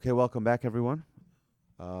Okay, welcome back, everyone.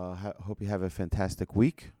 Hope you have a fantastic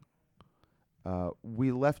week.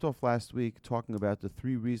 We left off last week talking about the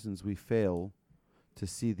three reasons we fail to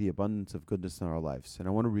see the abundance of goodness in our lives. And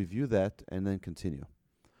I want to review that and then continue.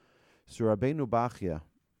 So Rabbeinu Bachya,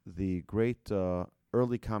 the great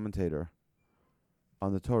early commentator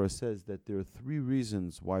on the Torah, says that there are three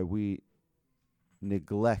reasons why we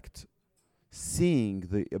neglect seeing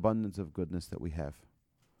the abundance of goodness that we have.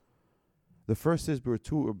 The first is we're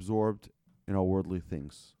too absorbed in our worldly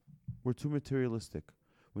things. We're too materialistic.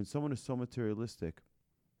 When someone is so materialistic,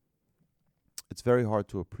 it's very hard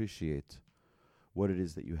to appreciate what it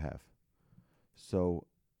is that you have. So,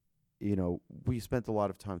 we spent a lot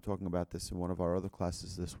of time talking about this in one of our other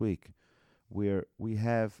classes this week, where we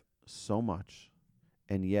have so much,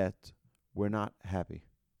 and yet we're not happy.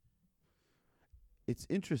 It's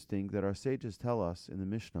interesting that our sages tell us in the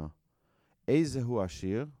Mishnah, Ezehu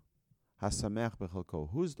Ashir, Hasamech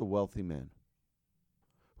Bechalko. Who's the wealthy man?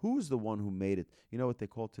 Who's the one who made it? You know what they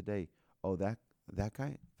call today? Oh, that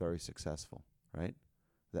guy, very successful, right?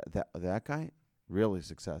 That guy, really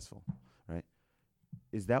successful, right?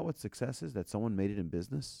 Is that what success is? That someone made it in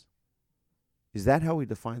business? Is that how we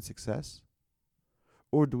define success?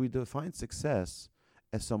 Or do we define success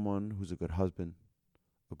as someone who's a good husband,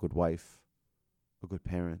 a good wife, a good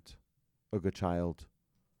parent, a good child,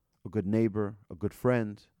 a good neighbor, a good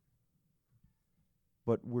friend?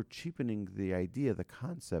 But we're cheapening the idea, the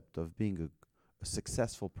concept of being a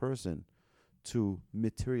successful person to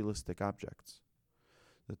materialistic objects.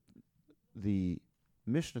 The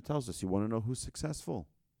Mishnah tells us, you want to know who's successful?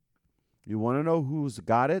 You want to know who's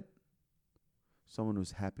got it? Someone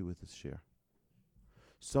who's happy with his share.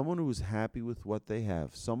 Someone who's happy with what they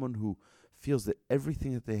have. Someone who feels that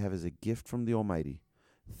everything that they have is a gift from the Almighty.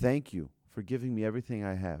 Thank you for giving me everything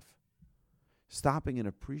I have. Stopping and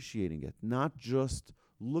appreciating it, not just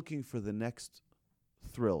looking for the next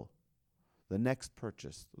thrill, the next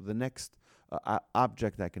purchase, the next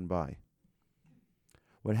object I can buy.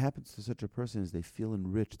 What happens to such a person is they feel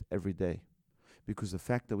enriched every day because the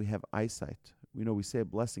fact that we have eyesight, we say a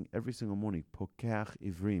blessing every single morning, Pokeach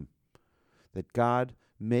Ivrim, that God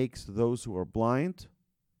makes those who are blind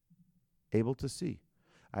able to see.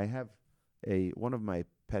 I have one of my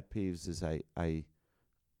pet peeves is I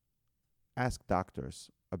ask doctors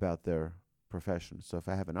about their profession. So if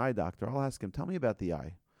I have an eye doctor, I'll ask him, tell me about the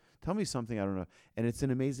eye. Tell me something I don't know. And it's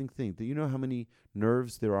an amazing thing. Do you know how many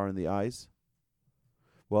nerves there are in the eyes?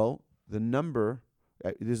 Well, the number,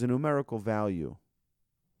 there's a numerical value.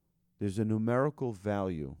 There's a numerical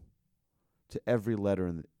value to every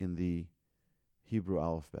letter in the Hebrew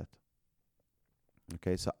alphabet.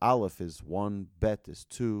 Okay, so Aleph is 1, Bet is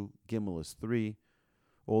 2, Gimel is 3,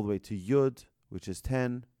 all the way to Yud, which is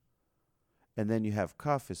 10. And then you have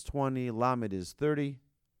Kaf is 20, Lamed is 30.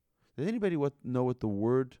 Does anybody know what the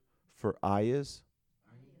word for eye is?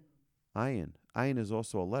 Ayin. Ayin is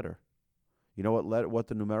also a letter. You know what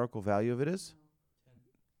the numerical value of it is?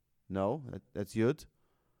 No, that's Yud.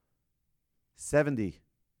 70.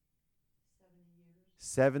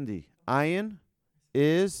 70. Ayin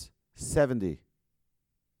is 70.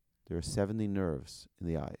 There are 70 nerves in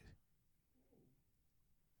the eye.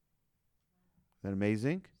 Isn't that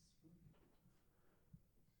amazing?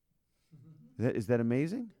 Is that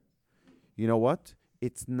amazing? You know what?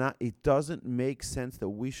 It doesn't make sense that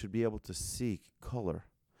we should be able to see color,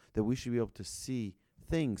 that we should be able to see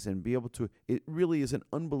things and be able to. It really is an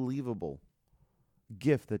unbelievable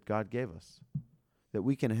gift that God gave us. That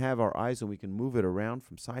we can have our eyes and we can move it around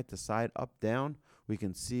from side to side, up, down. We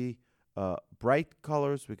can see bright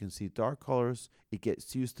colors. We can see dark colors. It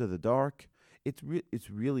gets used to the dark. It's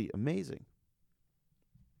really amazing.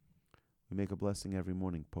 We make a blessing every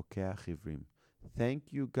morning. Pokeach Ivrim.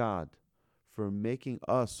 Thank you, God, for making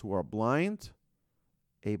us who are blind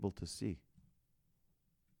able to see.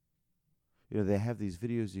 They have these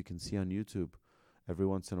videos you can see on YouTube every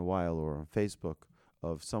once in a while or on Facebook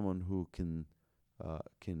of someone who can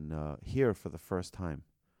hear for the first time.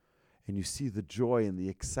 And you see the joy and the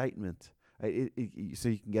excitement. So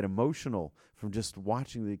you can get emotional from just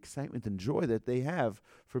watching the excitement and joy that they have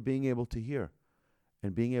for being able to hear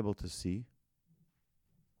and being able to see.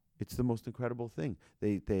 It's the most incredible thing.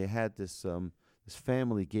 They had this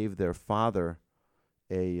family gave their father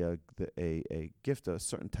a gift, a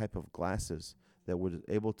certain type of glasses that was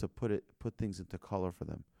able to put things into color for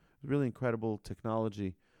them. Really incredible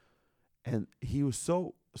technology, and he was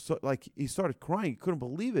so like he started crying. He couldn't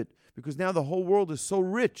believe it because now the whole world is so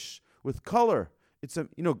rich with color. It's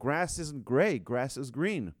grass isn't gray, grass is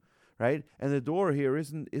green. Right, and the door here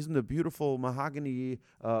isn't a beautiful mahogany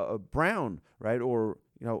brown, right, or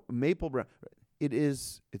maple brown.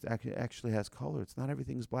 actually has color. It's not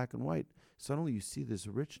everything's black and white. Suddenly you see this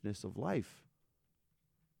richness of life.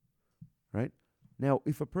 Right? Now,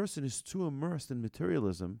 if a person is too immersed in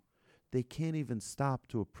materialism, they can't even stop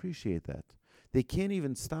to appreciate that. They can't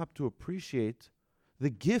even stop to appreciate the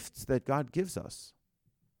gifts that God gives us.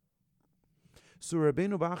 So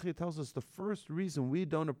Rabbeinu Bachya tells us the first reason we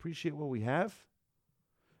don't appreciate what we have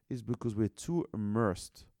is because we're too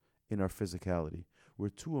immersed in our physicality. We're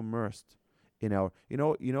too immersed in our,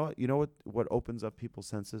 what opens up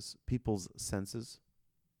people's senses?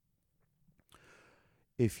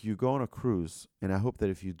 If you go on a cruise, and I hope that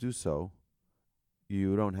if you do so,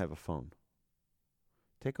 you don't have a phone.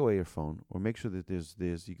 Take away your phone, or make sure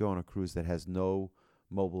that you go on a cruise that has no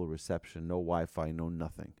mobile reception, no Wi-Fi, no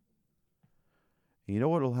nothing. And you know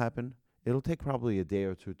what will happen? It'll take probably a day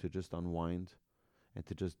or two to just unwind and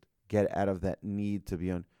to just get out of that need to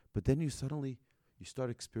be on. But then you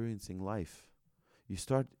start experiencing life. You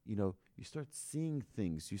start seeing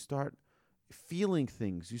things. You start feeling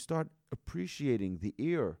things. You start appreciating the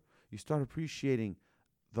ear. You start appreciating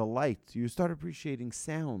the light. You start appreciating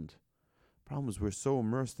sound. Problem is we're so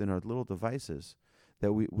immersed in our little devices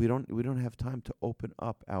that we don't have time to open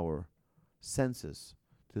up our senses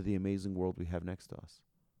to the amazing world we have next to us.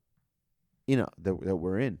 That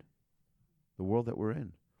we're in. The world that we're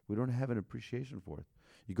in. We don't have an appreciation for it.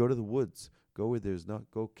 You go to the woods, go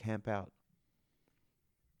camp out.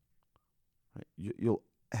 Right? You'll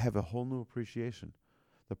have a whole new appreciation.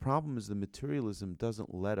 The problem is the materialism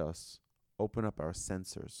doesn't let us open up our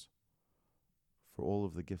sensors for all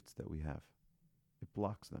of the gifts that we have. It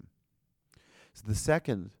blocks them. So the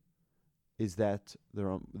second is that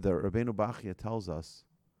the Rabbeinu Bachya tells us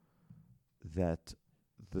that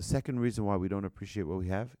the second reason why we don't appreciate what we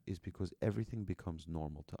have is because everything becomes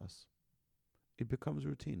normal to us. It becomes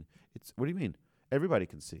routine. What do you mean? Everybody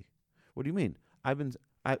can see. What do you mean?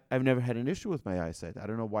 I've never had an issue with my eyesight. I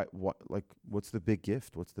don't know why. What's the big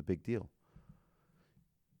gift? What's the big deal?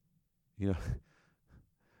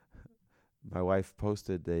 My wife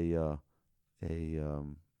posted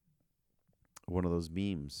one of those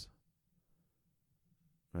memes.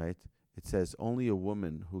 Right? It says only a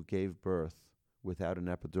woman who gave birth without an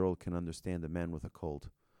epidural can understand a man with a cold.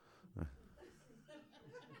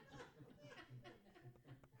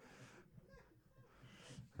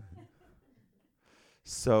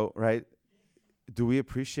 So, right, do we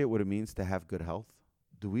appreciate what it means to have good health?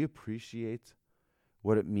 Do we appreciate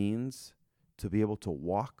what it means to be able to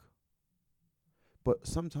walk? But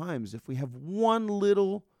sometimes if we have one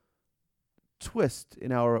little twist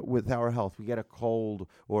with our health, we get a cold,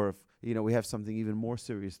 or if we have something even more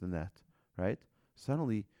serious than that, right?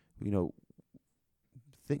 Suddenly,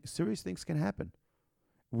 serious things can happen.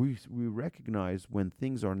 We recognize when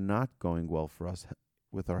things are not going well for us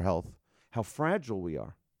with our health, how fragile we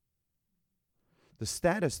are. The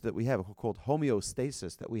status that we have, called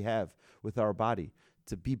homeostasis, that we have with our body,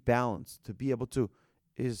 to be balanced, to be able to,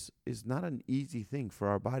 is not an easy thing for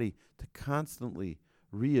our body to constantly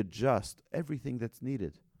readjust everything that's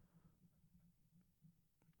needed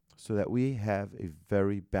so that we have a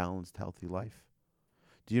very balanced, healthy life.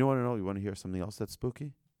 Do you want to know? You want to hear something else that's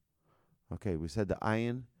spooky? Okay, we said the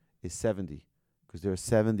ayin is 70 because there are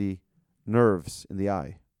 70 nerves in the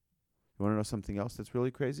eye. You want to know something else that's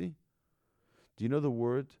really crazy? Do you know the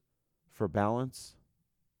word for balance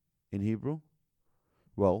in Hebrew?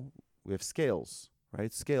 Well, we have scales,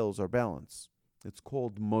 right? Scales are balance. It's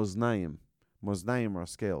called moznaim. Moznaim are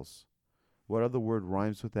scales. What other word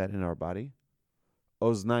rhymes with that in our body?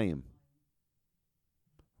 Oznaim.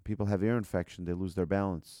 People have ear infection, they lose their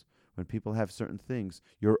balance. When people have certain things,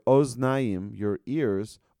 your oznaim, your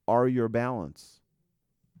ears, are your balance.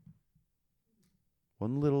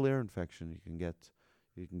 One little ear infection, you can get,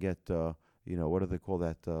 what do they call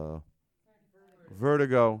that?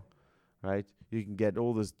 Vertigo, right? You can get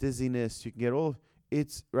all this dizziness. You can get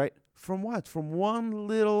it's right from what? From one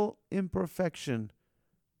little imperfection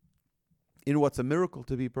in what's a miracle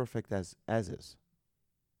to be perfect as is.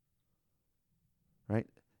 Right?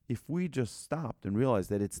 If we just stopped and realized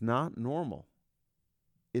that it's not normal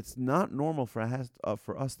for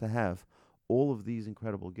us to have all of these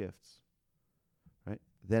incredible gifts. Right?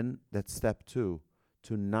 Then that's step 2,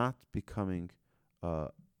 to not becoming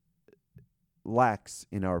lax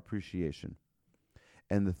in our appreciation.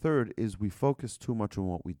 And the third is we focus too much on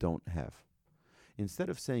what we don't have. Instead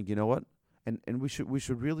of saying, you know what, and we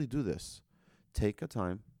should really do this. Take a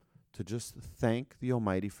time to just thank the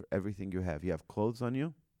Almighty for everything you have. You have clothes on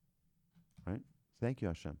you, right? Thank you,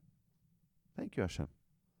 Hashem. Thank you, Hashem.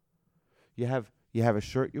 You have a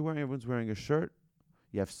shirt you're wearing. Everyone's wearing a shirt.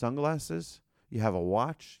 You have sunglasses. You have a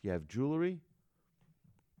watch. You have jewelry.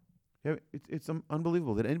 Yeah, it's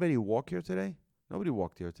unbelievable. Did anybody walk here today? Nobody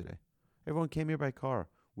walked here today. Everyone came here by car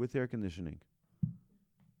with air conditioning,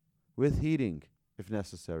 with heating, if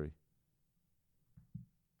necessary.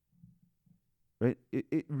 Right?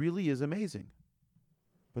 It really is amazing.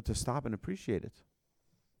 But to stop and appreciate it.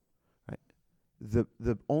 Right?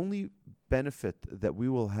 The only benefit that we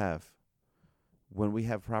will have when we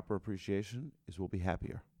have proper appreciation is we'll be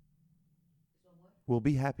happier. We'll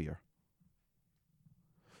be happier.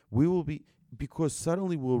 We will be, because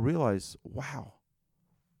suddenly we'll realize, wow,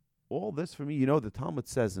 all this for me. You know, the Talmud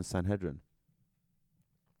says in Sanhedrin,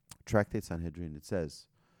 Tractate Sanhedrin, it says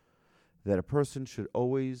that a person should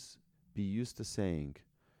always be used to saying,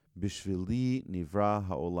 Bishvili nivra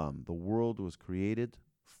ha'olam. The world was created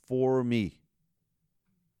for me.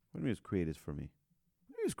 What do you mean it was created for me? What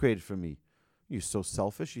do you mean it was created for me? You're so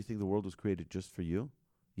selfish. You think the world was created just for you?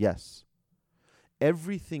 Yes.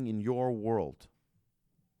 Everything in your world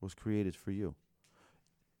was created for you.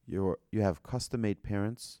 You have custom-made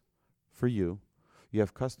parents for you. You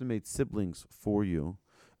have custom-made siblings for you.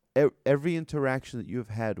 Every interaction that you have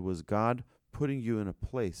had was God putting you in a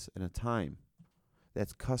place and a time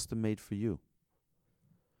that's custom-made for you.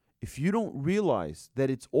 If you don't realize that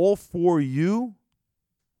it's all for you,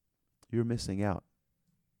 you're missing out.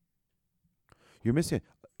 You're missing.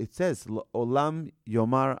 It says, Olam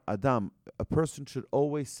Yomar Adam. A person should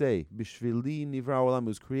always say, Bishvili Nivra Olam,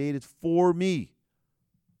 was created for me.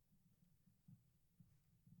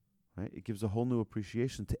 Right? It gives a whole new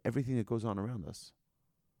appreciation to everything that goes on around us.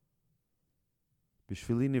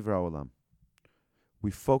 Bishvili Nivra Olam. We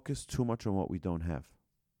focus too much on what we don't have.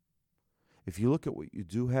 If you look at what you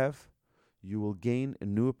do have, you will gain a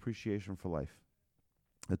new appreciation for life.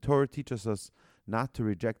 The Torah teaches us not to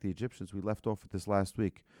reject the Egyptians. We left off with this last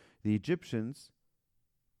week. The Egyptians,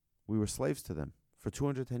 we were slaves to them for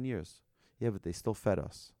 210 years. Yeah, but they still fed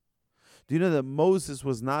us. Do you know that Moses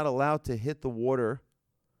was not allowed to hit the water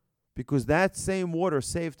because that same water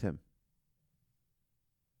saved him?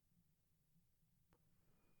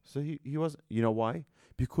 So he wasn't. You know why?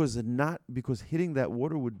 Because hitting that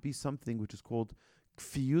water would be something which is called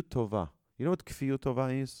kfiyut tova. You know what kfiyut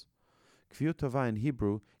tova is? Kfiyut tova in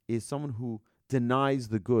Hebrew is someone who denies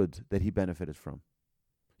the good that he benefited from.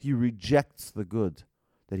 He rejects the good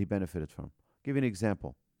that he benefited from. I'll give you an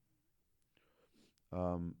example.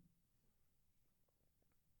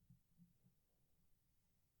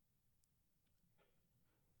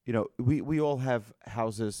 We all have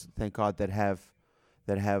houses, thank God, that have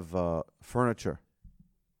furniture.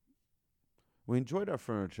 We enjoyed our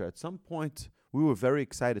furniture. At some point, we were very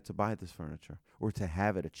excited to buy this furniture or to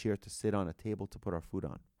have it, a chair to sit on, a table to put our food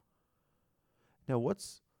on. Now,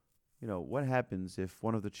 what happens if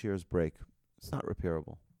one of the chairs break? It's not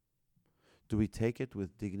repairable. Do we take it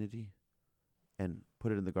with dignity and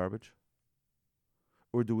put it in the garbage?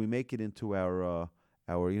 Or do we make it into our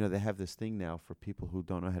they have this thing now for people who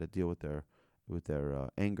don't know how to deal with their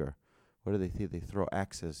anger. What do they think? They throw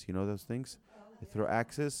axes. You know those things? They throw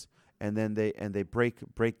axes, and then they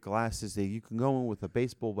break glasses. You can go in with a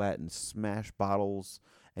baseball bat and smash bottles,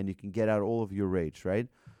 and you can get out all of your rage, right?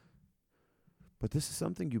 But this is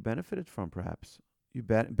something you benefited from, perhaps. You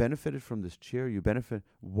benefited from this chair.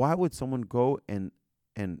 Why would someone go and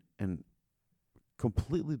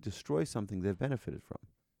completely destroy something they've benefited from?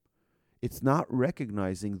 It's not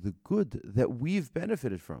recognizing the good that we've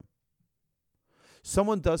benefited from.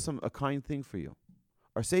 Someone does a kind thing for you.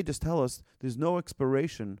 Our sages tell us there's no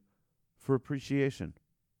expiration for appreciation.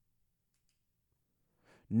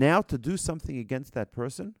 Now to do something against that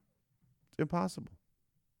person, it's impossible.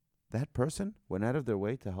 That person went out of their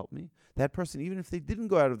way to help me. That person, even if they didn't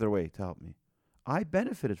go out of their way to help me, I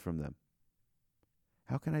benefited from them.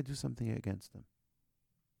 How can I do something against them?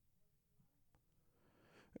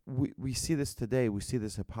 We see this today. We see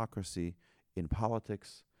this hypocrisy in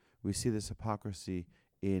politics. We see this hypocrisy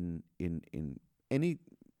in any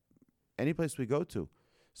place we go to.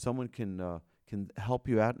 Someone can help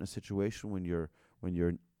you out in a situation when you're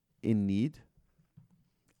in need,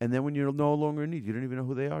 and then when you're no longer in need, you don't even know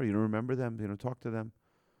who they are. You don't remember them. You don't talk to them,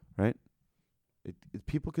 right?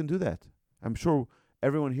 People can do that. I'm sure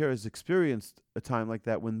everyone here has experienced a time like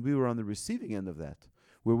that when we were on the receiving end of that,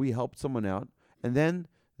 where we helped someone out, and then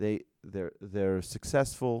they're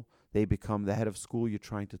successful. They become the head of school. You're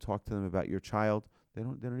trying to talk to them about your child. They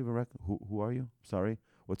don't even recognize who are you? Sorry,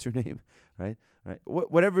 what's your name? Right.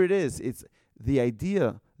 Whatever it is, it's the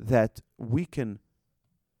idea that we can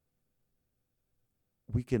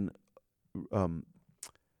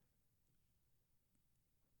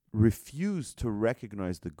refuse to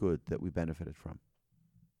recognize the good that we benefited from.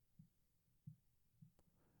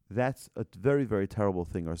 That's a very, very terrible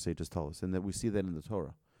thing our sages tell us, and that we see that in the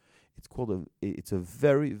Torah. It's a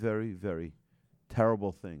very, very, very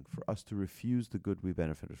terrible thing for us to refuse the good we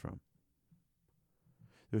benefited from.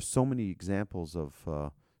 There's so many examples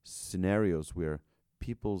of scenarios where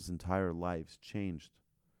people's entire lives changed,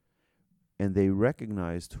 and they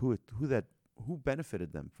recognized who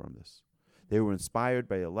benefited them from this. They were inspired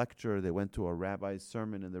by a lecture. They went to a rabbi's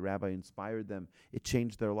sermon, and the rabbi inspired them. It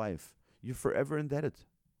changed their life. You're forever indebted.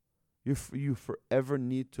 You forever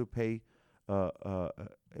need to pay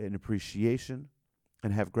an appreciation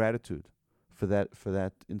and have gratitude for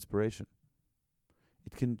that inspiration.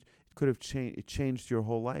 It could have changed. It changed your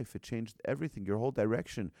whole life. It changed everything, your whole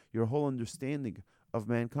direction, your whole understanding of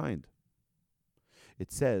mankind.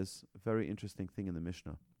 It says a very interesting thing in the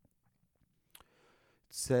Mishnah.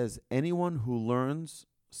 It says anyone who learns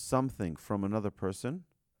something from another person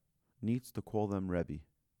needs to call them Rebbe. You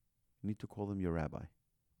need to call them your rabbi.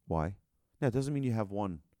 Why? Now, it doesn't mean you have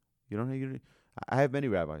one. I have many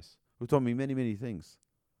rabbis who taught me many, many things.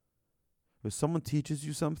 If someone teaches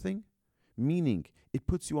you something, meaning it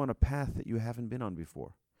puts you on a path that you haven't been on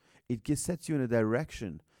before. It sets you in a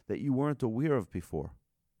direction that you weren't aware of before.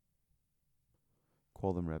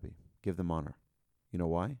 Call them Rebbe. Give them honor. You know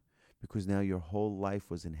why? Because now your whole life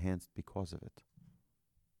was enhanced because of it.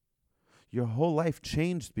 Your whole life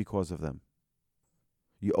changed because of them.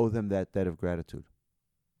 You owe them that debt of gratitude.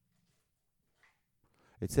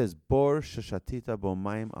 It says, Bor sheshatita bo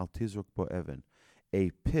mayim al tizruk bo even.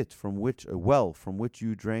 A well from which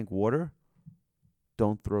you drank water,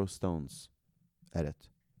 don't throw stones at it.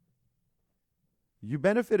 You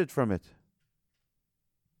benefited from it.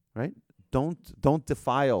 Right? Don't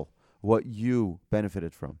defile what you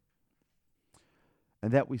benefited from.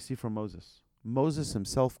 And that we see from Moses. Moses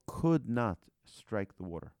himself could not strike the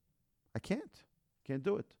water. I can't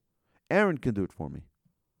do it. Aaron can do it for me.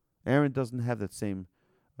 Aaron doesn't have that same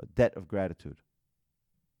debt of gratitude.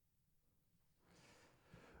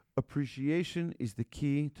 Appreciation is the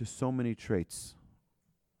key to so many traits,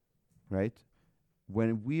 right?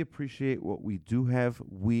 When we appreciate what we do have,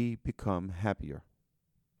 we become happier.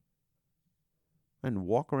 And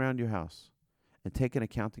walk around your house and take an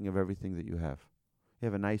accounting of everything that you have. You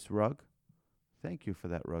have a nice rug? Thank you for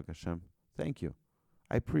that rug, Hashem. Thank you.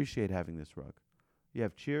 I appreciate having this rug. You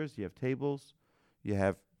have chairs, you have tables, you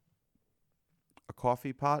have a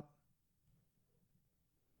coffee pot.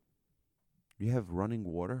 You have running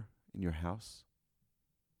water in your house.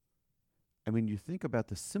 I mean, you think about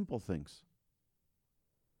the simple things.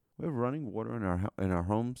 We have running water in our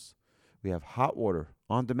homes. We have hot water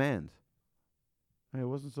on demand. It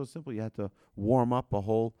wasn't so simple. You had to warm up a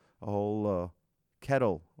whole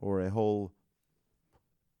kettle or a whole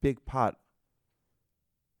big pot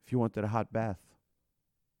if you wanted a hot bath.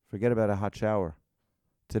 Forget about a hot shower.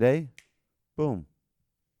 Today, boom.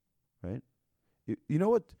 Right? You know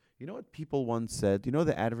what people once said? You know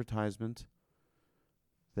the advertisement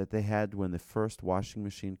that they had when the first washing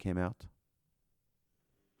machine came out?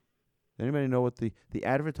 Anybody know what the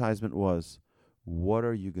advertisement was? What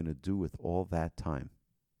are you going to do with all that time?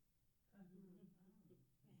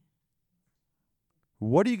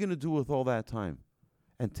 What are you going to do with all that time?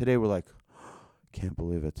 And today we're like, can't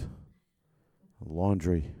believe it.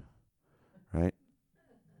 Laundry, right?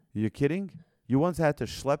 You're kidding? You once had to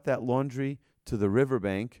schlep that laundry to the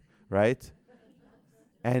riverbank, right?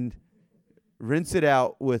 And rinse it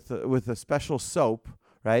out with a special soap,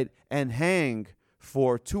 right? And hang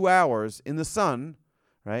for 2 hours in the sun,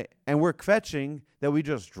 right? And we're kvetching that we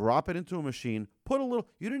just drop it into a machine,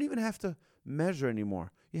 you don't even have to measure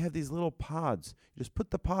anymore. You have these little pods. You just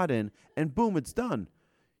put the pod in, and boom, it's done.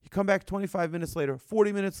 You come back 25 minutes later,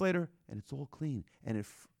 40 minutes later, and it's all clean. And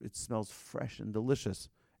it smells fresh and delicious.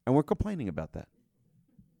 And we're complaining about that.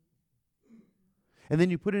 And then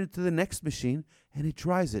you put it into the next machine, and it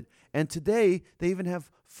dries it. And today, they even have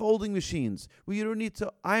folding machines where you don't need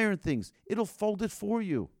to iron things. It'll fold it for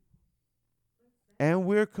you. And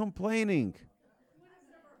we're complaining.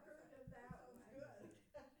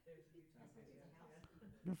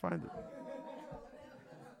 You'll find it.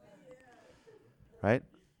 Right?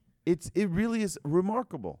 It really is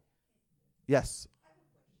remarkable. Yes.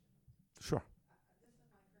 Sure.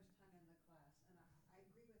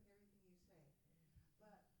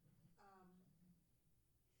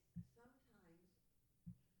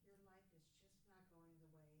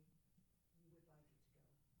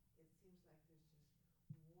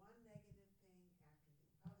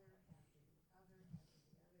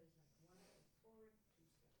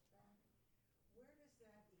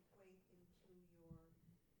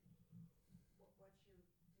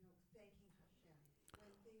 Thanking Hashem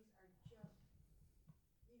when things are just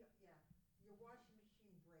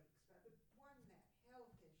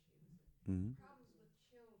Mhm.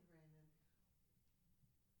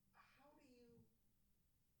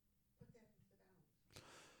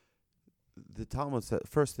 The Talmud said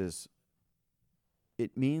first is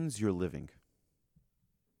it means you're living.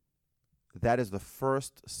 That is the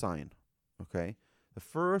first sign. Okay? The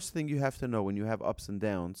first thing you have to know when you have ups and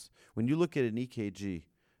downs, when you look at an EKG,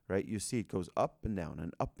 right, you see it goes up and down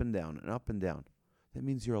and up and down and up and down. That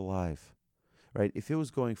means you're alive. Right? If it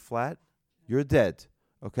was going flat, you're dead.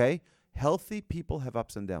 Okay? Healthy people have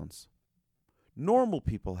ups and downs. Normal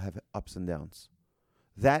people have ups and downs.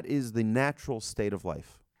 That is the natural state of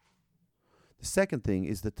life. The second thing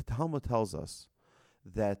is that the Talmud tells us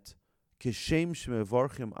that kishem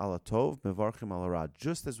shemevarchim ala tov, mevarchim ala ra.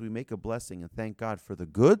 Just as we make a blessing and thank God for the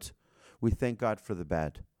good, we thank God for the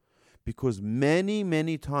bad. Because many,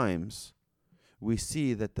 many times we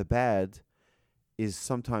see that the bad is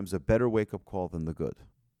sometimes a better wake-up call than the good.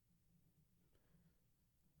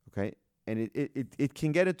 Okay? And it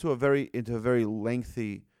can get into a very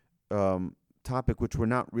lengthy topic, which we're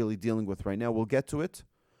not really dealing with right now. We'll get to it.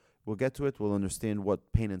 We'll understand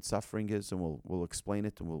what pain and suffering is, and we'll explain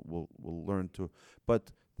it, and we'll learn to.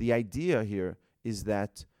 But the idea here is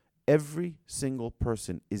that every single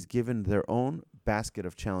person is given their own basket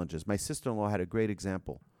of challenges. My sister-in-law had a great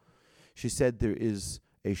example. She said there is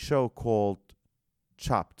a show called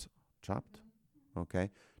Chopped. Chopped?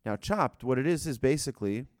 Okay. Now, Chopped, what it is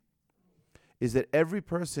basically is that every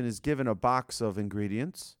person is given a box of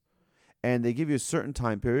ingredients, and they give you a certain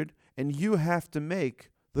time period, and you have to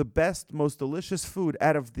make the best, most delicious food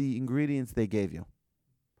out of the ingredients they gave you.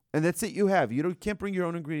 And that's it you have. You can't bring your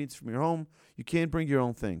own ingredients from your home. You can't bring your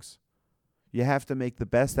own things. You have to make the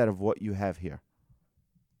best out of what you have here.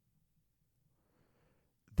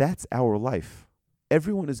 That's our life.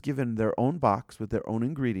 Everyone is given their own box with their own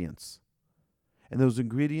ingredients. And those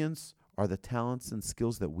ingredients are the talents and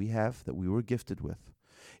skills that we have, that we were gifted with.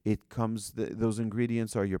 Those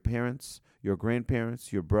ingredients are your parents, your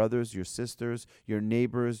grandparents, your brothers, your sisters, your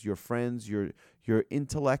neighbors, your friends, your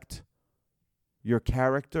intellect, your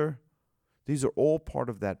character. These are all part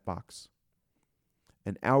of that box.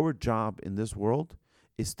 And our job in this world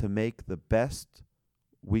is to make the best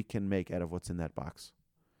we can make out of what's in that box.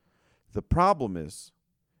 The problem is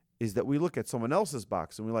that we look at someone else's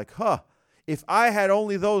box and we're like, if I had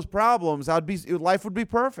only those problems, life would be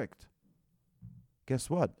perfect. Guess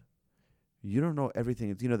what? You don't know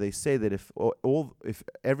everything. They say that if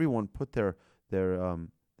everyone put their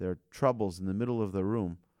troubles in the middle of the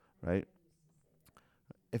room, right?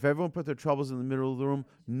 If everyone put their troubles in the middle of the room,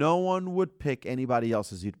 no one would pick anybody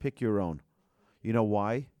else's. You'd pick your own. You know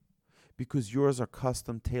why? Because yours are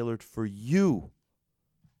custom tailored for you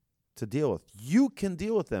to deal with. You can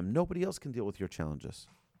deal with them. Nobody else can deal with your challenges.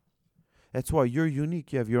 That's why you're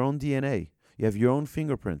unique. You have your own DNA. You have your own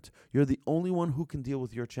fingerprint. You're the only one who can deal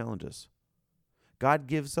with your challenges. God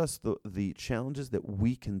gives us the challenges that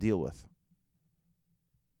we can deal with.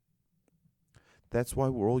 That's why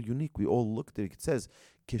we're all unique. We all look at it. It says,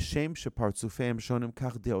 Kishem shepartzufeim shonim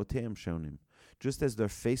kach deoteim shonim. Just as their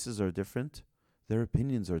faces are different, their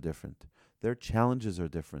opinions are different. Their challenges are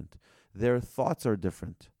different. Their thoughts are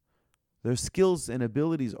different. Their skills and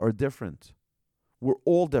abilities are different. We're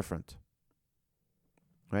all different.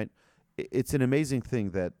 Right? It's an amazing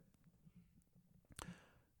thing that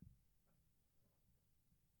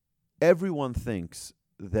everyone thinks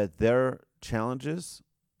that their challenges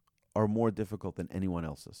are more difficult than anyone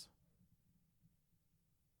else's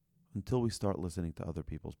until we start listening to other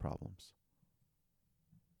people's problems.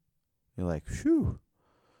 You're like, phew,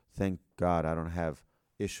 thank God I don't have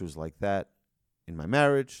issues like that in my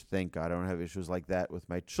marriage. Thank God I don't have issues like that with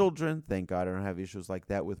my children. Thank God I don't have issues like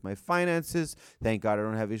that with my finances. Thank God I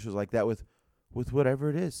don't have issues like that with whatever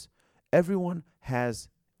it is. Everyone has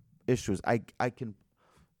issues.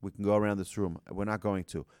 We can go around this room. We're not going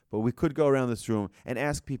to. But we could go around this room and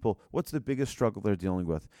ask people, what's the biggest struggle they're dealing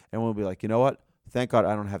with? And we'll be like, you know what? Thank God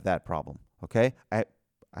I don't have that problem. Okay? I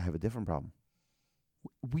have a different problem.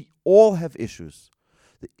 We all have issues.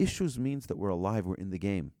 The issues means that we're alive. We're in the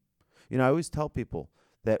game. I always tell people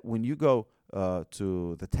that when you go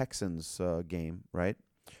to the Texans game, right?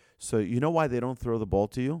 So you know why they don't throw the ball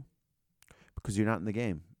to you? Because you're not in the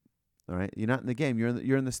game. All right, you're not in the game.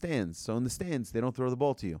 You're in the stands. So in the stands, they don't throw the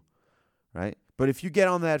ball to you, right? But if you get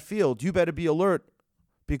on that field, you better be alert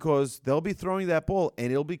because they'll be throwing that ball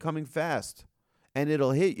and it'll be coming fast, and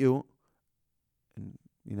it'll hit you, and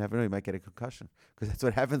you never know, you might get a concussion because that's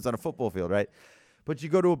what happens on a football field, right? But you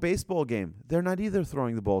go to a baseball game, they're not either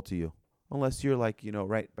throwing the ball to you unless you're like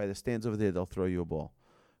right by the stands over there. They'll throw you a ball,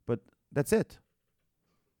 but that's it.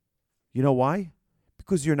 You know why?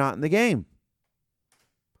 Because you're not in the game.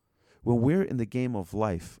 When we're in the game of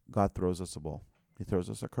life, God throws us a ball. He throws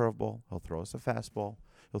us a curveball. He'll throw us a fastball.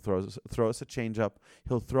 He'll throw us a changeup.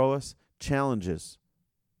 He'll throw us challenges.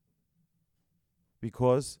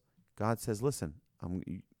 Because God says, listen,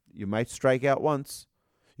 you might strike out once.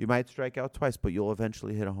 You might strike out twice, but you'll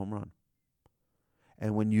eventually hit a home run.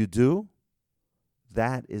 And when you do,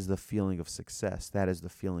 that is the feeling of success. That is the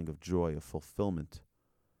feeling of joy, of fulfillment.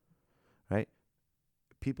 Right?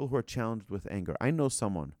 People who are challenged with anger. I know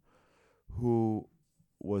someone who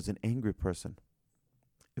was an angry person.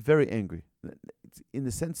 Very angry. In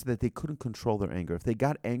the sense that they couldn't control their anger. If they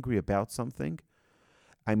got angry about something,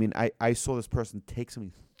 I saw this person take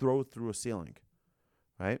something, throw it through a ceiling.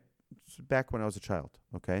 Right? Back when I was a child.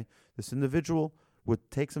 Okay? This individual would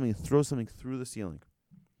take something and throw something through the ceiling.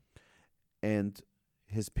 And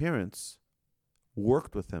his parents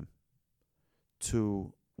worked with him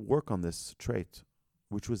to work on this trait,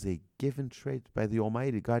 which was a given trait by the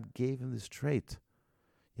Almighty. God gave him this trait.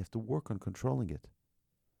 You have to work on controlling it.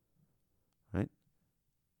 Right?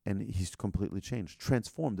 And he's completely changed,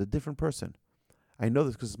 transformed, a different person. I know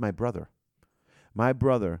this because it's my brother. My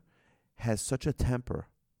brother has such a temper,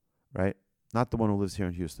 right? Not the one who lives here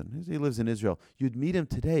in Houston. He lives in Israel. You'd meet him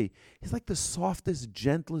today. He's like the softest,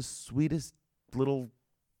 gentlest, sweetest little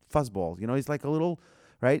fuzzball. He's like a little,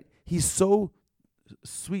 right? He's so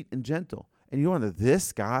sweet and gentle. And you know,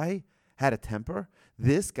 this guy had a temper.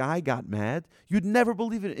 This guy got mad. You'd never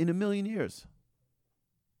believe it in a million years.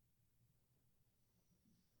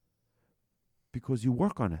 Because you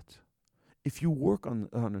work on it. If you work on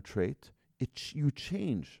a trait, you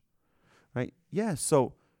change, right? Yeah,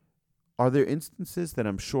 so are there instances that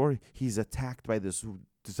I'm sure he's attacked by this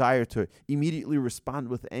desire to immediately respond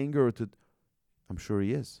with anger? I'm sure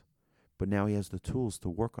he is. But now he has the tools to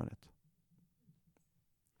work on it.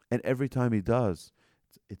 And every time he does,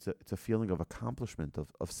 it's a feeling of accomplishment,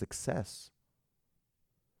 of success.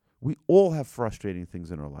 We all have frustrating things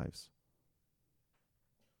in our lives.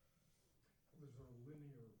 There's a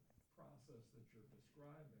linear process that you're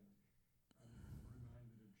describing. I'm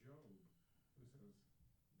reminded of Job, who says,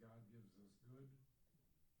 God gives us good,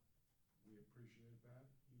 we appreciate that.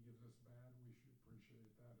 He gives us bad, we should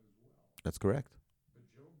appreciate that as well. That's correct. But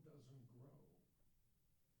Job doesn't grow.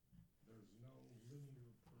 There's no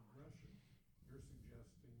linear progression. You're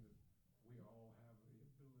suggesting that we all have the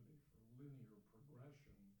ability for linear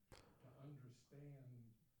progression to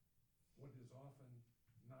understand what is often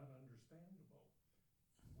not understandable.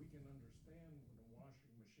 We can understand when a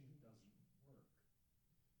washing machine doesn't work,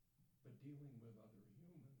 but dealing with other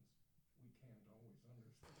humans, we can't always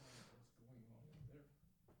understand what's going on in their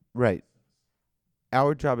Right. process.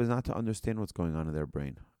 Our job is not to understand what's going on in their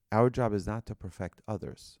brain. Our job is not to perfect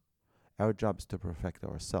others. Our job is to perfect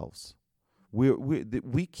ourselves.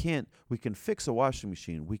 We can fix a washing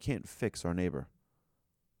machine. We can't fix our neighbor.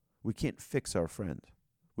 We can't fix our friend.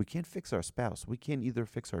 We can't fix our spouse. We can't either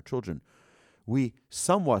fix our children. We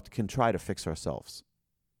somewhat can try to fix ourselves.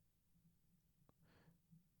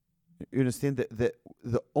 You understand that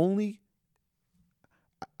the only,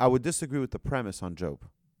 I would disagree with the premise on Job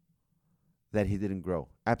that he didn't grow.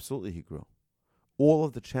 Absolutely he grew. All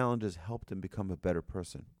of the challenges helped him become a better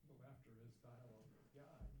person. Well, after his dialogue with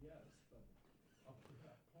God, yes, but up to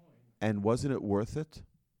that point, And wasn't it worth it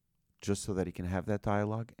just so that he can have that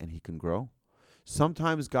dialogue and he can grow?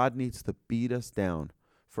 Sometimes God needs to beat us down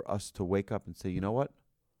for us to wake up and say, you know what?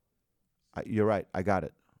 You're right. I got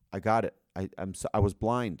it. I was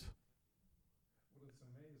blind. well, it's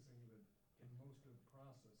amazing that in most of the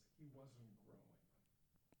process, he wasn't growing.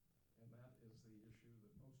 And that is the issue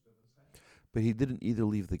that most of us have. But he didn't either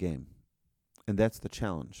leave the game. And that's the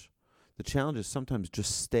challenge. The challenge is sometimes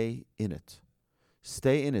just stay in it.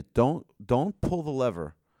 Stay in it. Don't pull the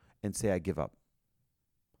lever and say I give up.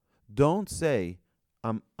 Don't say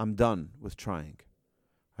I'm done with trying.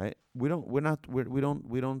 Right? We don't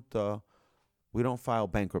file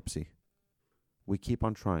bankruptcy. We keep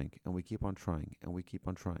on trying and we keep on trying and we keep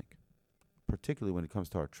on trying. Particularly when it comes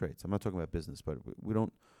to our traits. I'm not talking about business, but we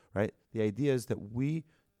don't, right? The idea is that we're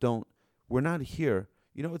not here.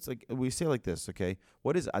 It's like we say like this, okay?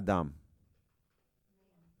 What is Adam?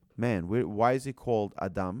 Man. Why is he called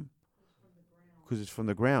Adam? Because it's from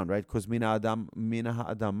the ground, right? Because mina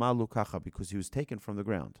ha'adam malu kacha, because he was taken from the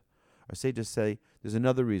ground. Our sages say there's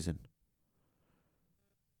another reason.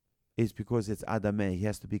 It's because it's Adameh. He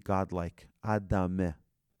has to be godlike. Adameh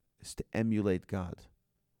is to emulate God.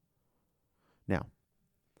 Now,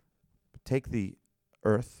 take the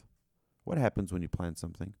earth. What happens when you plant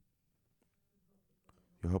something?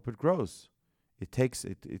 You hope it grows. It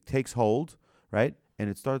takes hold, right? And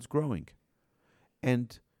it starts growing.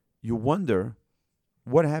 And you wonder,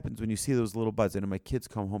 what happens when you see those little buds? And my kids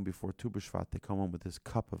come home before Tu B'Shvat, they come home with this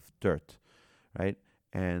cup of dirt, right?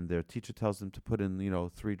 And their teacher tells them to put in,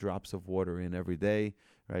 3 drops of water in every day,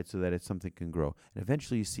 right, so that something can grow. And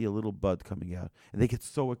eventually you see a little bud coming out. And they get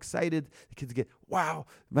so excited. The kids get, wow,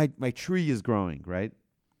 my tree is growing, right?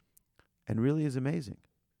 And really is amazing.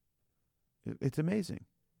 It's amazing.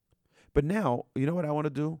 But now, you know what I want to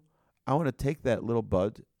do? I want to take that little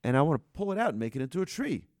bud and I want to pull it out and make it into a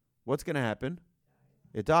tree. What's going to happen?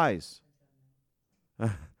 It dies.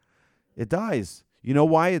 It dies. You know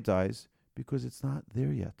why it dies? Because it's not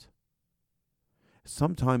there yet.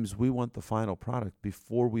 Sometimes we want the final product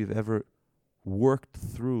before we've ever worked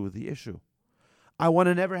through the issue. I want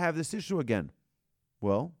to never have this issue again.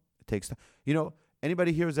 Well, it takes time.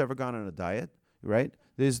 Anybody here has ever gone on a diet, right?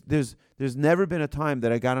 There's never been a time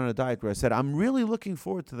that I got on a diet where I said, I'm really looking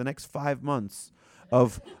forward to the next 5 months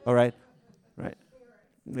of, all right, right?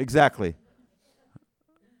 Exactly.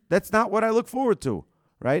 That's not what I look forward to,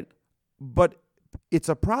 right? But it's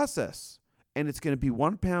a process, and it's going to be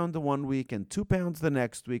 1 pound the 1 week, and 2 pounds the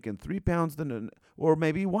next week, and 3 pounds or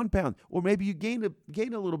maybe 1 pound, or maybe you gain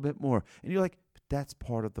a little bit more, and you're like, but that's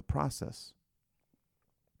part of the process.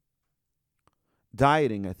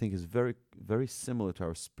 Dieting, I think, is very, very similar to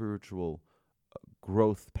our spiritual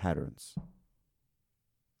growth patterns.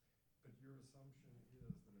 But your assumption is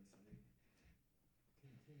that it's a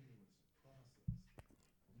continuous process.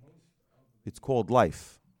 It's called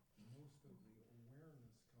life. Most of the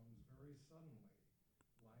awareness comes very suddenly,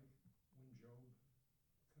 like when Job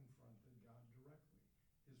confronted God directly.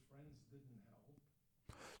 His friends didn't help.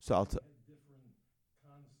 So I'll Had different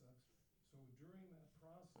concepts. So during that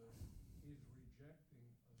process, he's rejecting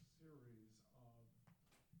a series of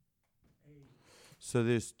So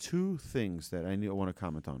there's 2 things that I want to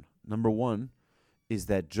comment on. Number 1 is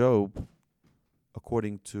that Job,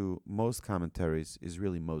 according to most commentaries, is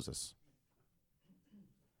really Moses.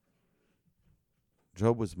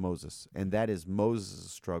 Job was Moses, and that is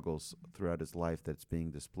Moses' struggles throughout his life that's being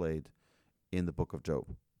displayed in the book of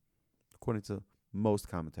Job, according to most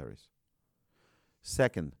commentaries.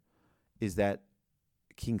 Second is that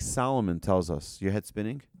King Solomon tells us, your head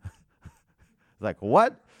spinning? Like,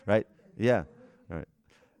 what? Right? Yeah. Right.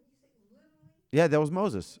 Yeah, that was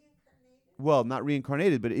Moses. Well, not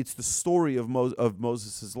reincarnated, but it's the story of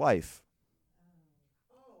Moses' life.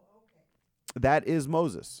 That is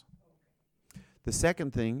Moses. The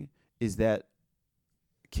second thing is that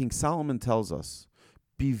King Solomon tells us,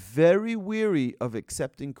 be very wary of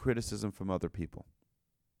accepting criticism from other people.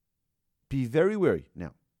 Be very wary.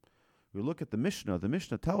 Now, we look at the Mishnah. The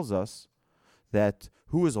Mishnah tells us that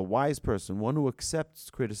who is a wise person? One who accepts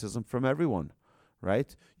criticism from everyone,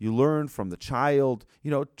 right? You learn from the child.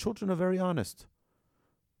 Children are very honest,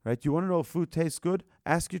 right? You want to know if food tastes good?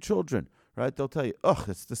 Ask your children, right? They'll tell you, ugh,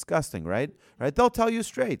 it's disgusting, right? Right? They'll tell you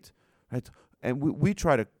straight, right? And we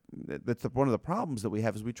try to, that's one of the problems that we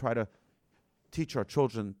have is we try to teach our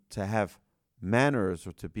children to have manners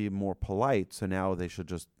or to be more polite, so now they should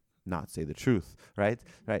just not say the truth, right?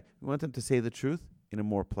 Right? We want them to say the truth in a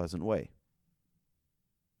more pleasant way,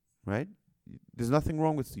 right? There's nothing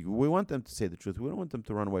wrong with you. We want them to say the truth. We don't want them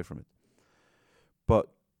to run away from it. But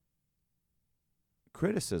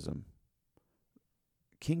criticism,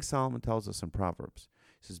 King Solomon tells us in Proverbs,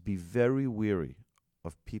 he says, be very wary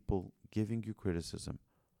of people giving you criticism,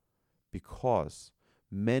 because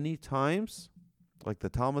many times, like the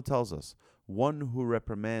Talmud tells us, one who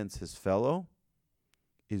reprimands his fellow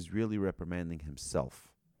is really reprimanding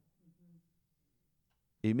himself.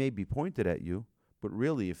 It may be pointed at you, but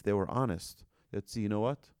really, if they were honest, they'd see, you know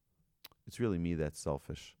what? It's really me that's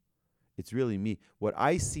selfish. It's really me. What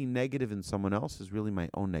I see negative in someone else is really my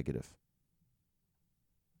own negative.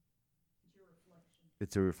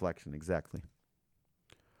 It's a reflection, exactly.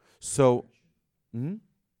 So,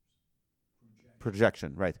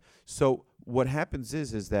 projection, right. So what happens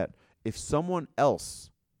is that if someone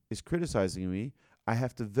else is criticizing me, I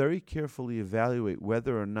have to very carefully evaluate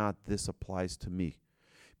whether or not this applies to me.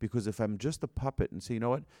 Because if I'm just a puppet and say, you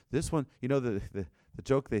know what, this one, the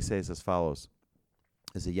joke they say is as follows.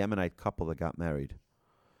 There's a Yemenite couple that got married,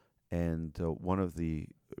 and one of the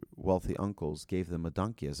wealthy uncles gave them a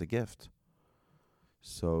donkey as a gift.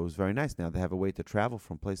 So it was very nice. Now they have a way to travel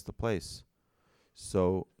from place to place.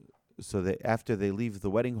 So they, after they leave the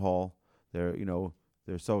wedding hall, they're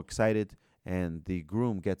so excited, and the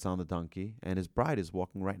groom gets on the donkey, and his bride is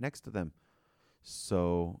walking right next to them.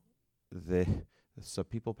 So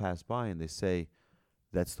people pass by and they say,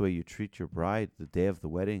 "That's the way you treat your bride the day of the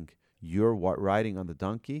wedding. You're riding on the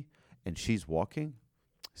donkey, and she's walking."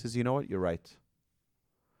 He says, "You know what? You're right."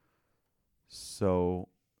 So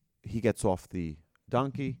he gets off the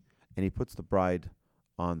donkey, and he puts the bride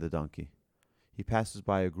on the donkey. He passes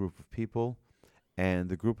by a group of people, and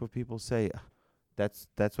the group of people say,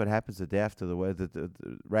 That's what happens the day after the wedding.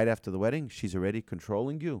 Right after the wedding, she's already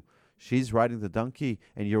controlling you. She's riding the donkey,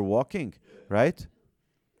 and you're walking, right?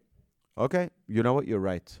 Okay, you know what? You're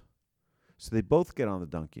right. So they both get on the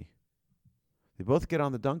donkey.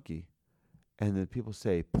 And then people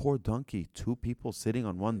say, poor donkey, 2 people sitting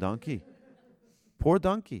on one donkey. Poor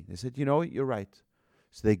donkey. They said, you know what? You're right.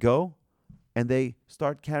 So they go, and they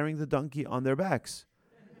start carrying the donkey on their backs.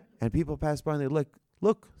 And people pass by, and they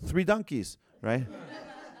look, 3 donkeys, right?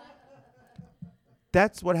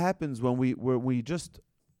 That's what happens when we just,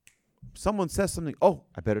 someone says something, oh,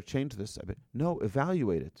 I better change this. No,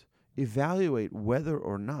 evaluate it. Evaluate whether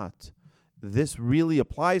or not this really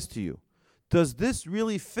applies to you. Does this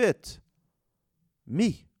really fit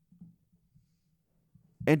me?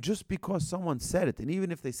 And just because someone said it, and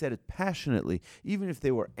even if they said it passionately, even if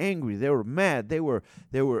they were angry, they were mad, they were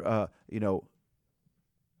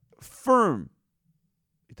firm,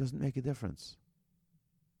 it doesn't make a difference.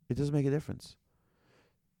 It doesn't make a difference.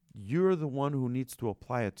 You're the one who needs to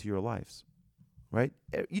apply it to your lives, right?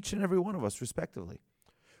 Each and every one of us, respectively.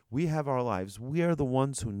 We have our lives. We are the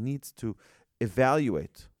ones who needs to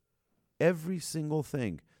evaluate every single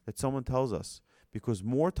thing that someone tells us, because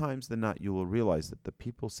more times than not, you will realize that the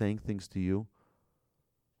people saying things to you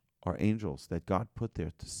are angels that God put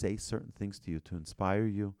there to say certain things to you, to inspire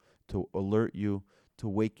you, to alert you, to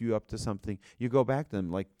wake you up to something. You go back to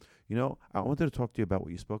them like, I wanted to talk to you about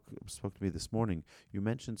what you spoke to me this morning. You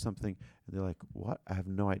mentioned something, and they're like, what? I have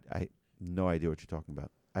no idea what you're talking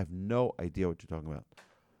about. I have no idea what you're talking about.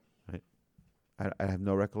 Right? I have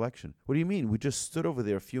no recollection. What do you mean? We just stood over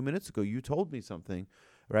there a few minutes ago. You told me something,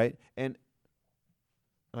 right? And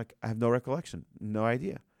I have no recollection, no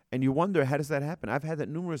idea. And you wonder, how does that happen? I've had that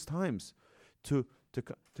numerous times to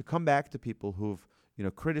come back to people who've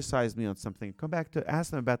criticized me on something, come back to ask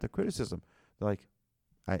them about the criticism. They're like,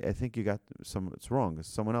 I think you got it's wrong. It's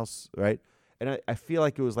someone else, right? And I feel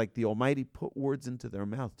like it was like the Almighty put words into their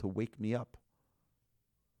mouth to wake me up.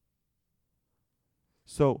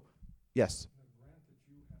 So, yes. Granted,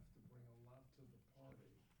 you have to bring a lot to the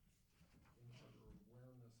party in order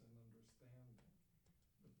awareness and understanding.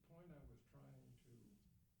 The point I was trying to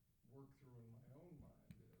work through in my own mind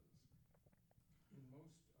is, in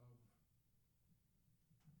most of our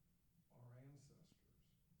ancestors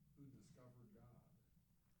who discovered God,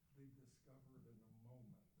 they discovered in a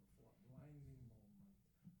moment, a blinding moment,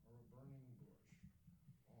 or a burning bush,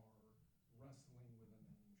 or wrestling with an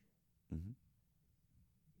angel. Mm-hmm.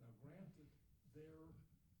 Now, granted, their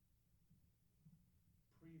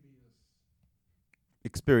previous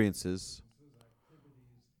Experiences.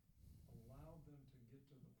 activities allowed them to get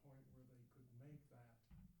to the point where they could make that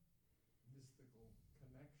mystical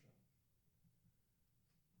connection.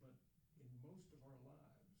 But in most of our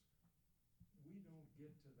lives, we don't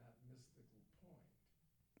get to that mystical point.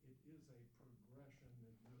 It is a progression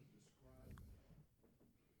that you're describing.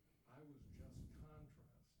 I was just contrasting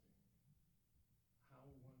how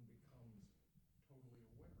one becomes totally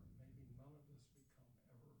aware. Maybe none of us become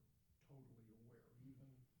ever totally aware, even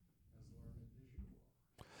as learned as you are.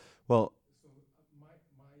 Well, So my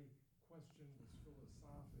question was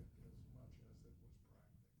philosophic as much as it was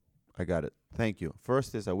practical. I got it. Thank you.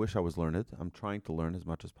 First is I wish I was learned. I'm trying to learn as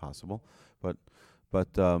much as possible, but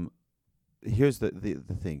here's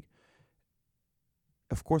the thing.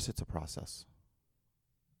 Of course, it's a process.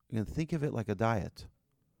 You can think of it like a diet.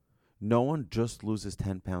 No one just loses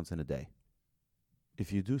 10 pounds in a day.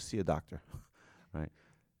 If you do, see a doctor, right?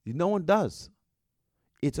 No one does.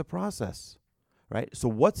 It's a process, right? So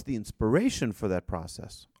what's the inspiration for that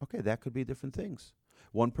process? Okay, that could be different things.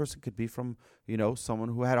 One person could be from, someone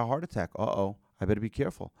who had a heart attack. Uh-oh, I better be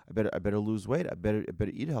careful. I better lose weight. I better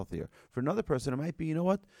eat healthier. For another person, it might be,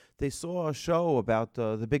 they saw a show about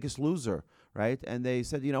The Biggest Loser, right? And they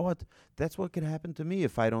said, that's what could happen to me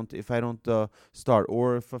if I don't start.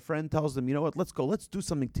 Or if a friend tells them, let's go, let's do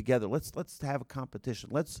something together. Let's have a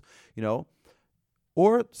competition.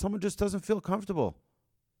 Or someone just doesn't feel comfortable,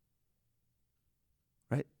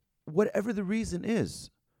 right? Whatever the reason is,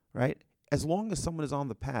 right? As long as someone is on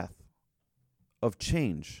the path of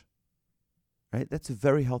change, right? That's a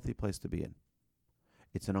very healthy place to be in.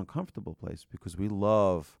 It's an uncomfortable place because we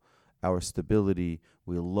love our stability,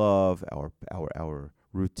 we love our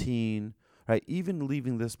routine, right? Even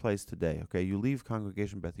leaving this place today, okay? You leave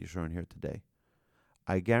Congregation Beth Yeshurun here today.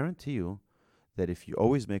 I guarantee you that if you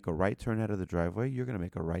always make a right turn out of the driveway, you're going to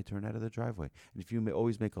make a right turn out of the driveway. And if you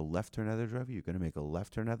always make a left turn out of the driveway, you're going to make a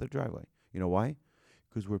left turn out of the driveway. You know why?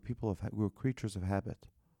 Because we're creatures of habit.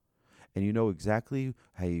 And you know exactly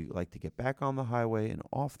how you like to get back on the highway and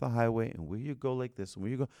off the highway and where you go like this and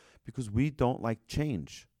where you go, because we don't like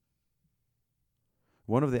change.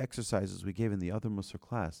 One of the exercises we gave in the other Musar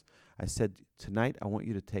class, I said, tonight I want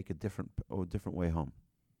you to take a different way home.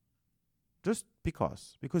 Just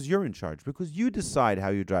because you're in charge, because you decide how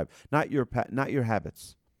you drive, not your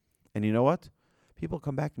habits. And you know what? People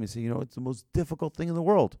come back to me and say, it's the most difficult thing in the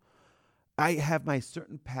world. I have my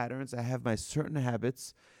certain patterns, I have my certain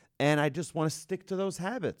habits, and I just want to stick to those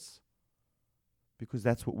habits because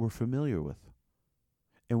that's what we're familiar with.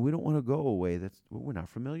 And we don't want to go away that's what we're not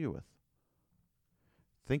familiar with.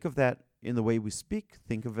 Think of that in the way we speak.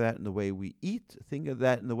 Think of that in the way we eat. Think of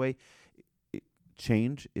that in the way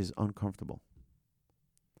change is uncomfortable.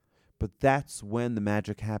 But that's when the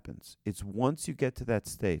magic happens. It's once you get to that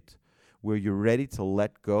state where you're ready to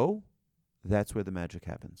let go, that's where the magic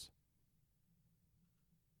happens.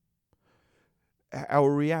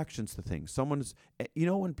 Our reactions to things.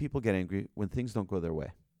 When people get angry, when things don't go their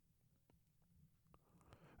way.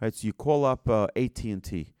 Right, so you call up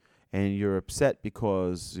AT&T and you're upset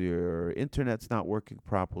because your internet's not working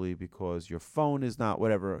properly, because your phone is not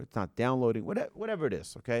it's not downloading, whatever it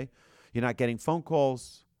is, okay? You're not getting phone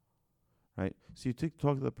calls, right? So you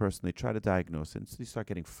talk to the person, they try to diagnose it, and so you start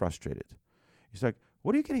getting frustrated. You start,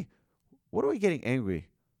 what are we getting angry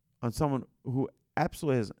on someone who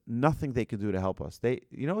absolutely has nothing they can do to help us?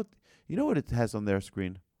 You know what it has on their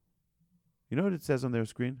screen? You know what it says on their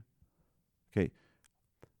screen? Okay.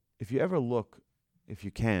 If you ever look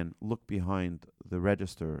behind the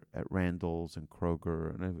register at Randall's and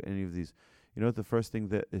Kroger and any of these, you know what the first thing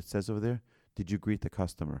that it says over there? Did you greet the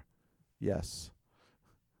customer? Yes.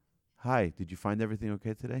 Hi, did you find everything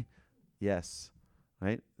okay today? Yes.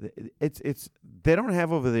 Right? They don't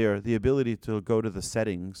have over there the ability to go to the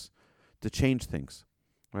settings to change things.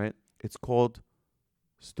 Right? It's called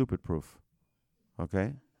stupid proof.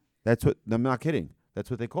 Okay? I'm not kidding.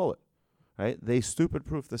 That's what they call it. Right? They stupid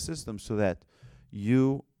proof the system so that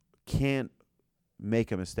you can't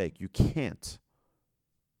make a mistake. You can't.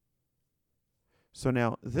 So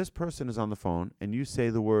now this person is on the phone and you say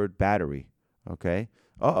the word battery. Okay?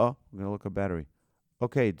 I'm going to look at battery.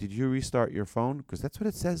 Okay, did you restart your phone? Because that's what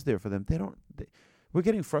it says there for them. We're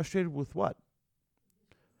getting frustrated with what?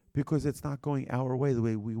 Because it's not going our way, the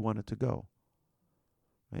way we want it to go.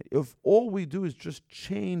 Right? If all we do is just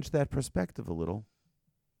change that perspective a little,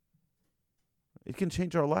 it can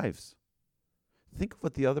change our lives. Think of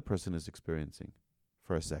what the other person is experiencing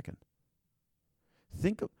for a second.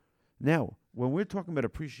 Now, when we're talking about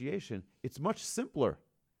appreciation, it's much simpler.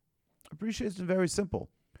 Appreciation is very simple.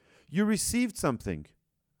 You received something,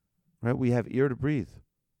 right? We have ear to breathe.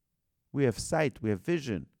 We have sight. We have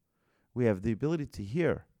vision. We have the ability to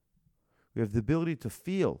hear. We have the ability to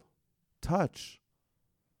feel, touch,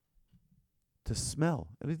 to smell.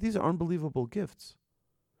 I mean, these are unbelievable gifts.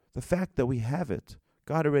 The fact that we have it,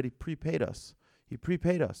 God already prepaid us. He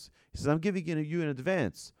prepaid us. He says, I'm giving it to you in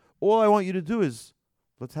advance. All I want you to do is,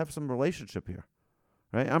 let's have some relationship here.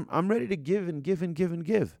 Right? I'm ready to give and give and give and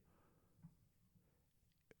give.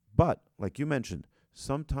 But, like you mentioned,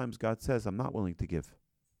 sometimes God says, I'm not willing to give.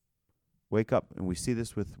 Wake up. And we see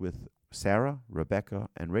this with Sarah, Rebecca,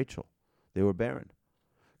 and Rachel. They were barren.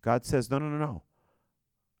 God says, no.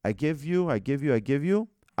 I give you.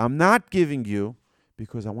 I'm not giving you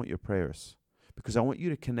because I want your prayers. Because I want you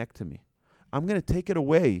to connect to me. I'm going to take it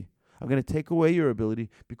away. I'm going to take away your ability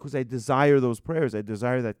because I desire those prayers. I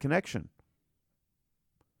desire that connection.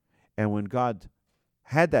 And when God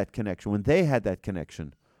had that connection, when they had that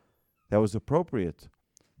connection that was appropriate,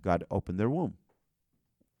 God opened their womb.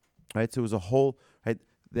 Right? So it was a whole, right?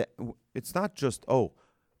 It's not just,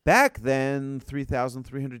 back then,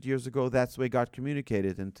 3,300 years ago, that's the way God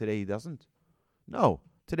communicated, and today he doesn't. No.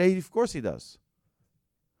 Today, of course he does.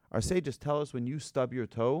 Our sages tell us when you stub your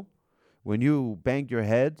toe, when you bang your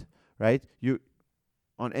head, right,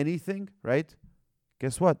 on anything, right,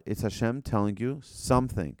 guess what? It's Hashem telling you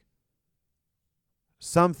something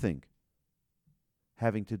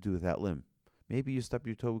having to do with that limb. Maybe you stubbed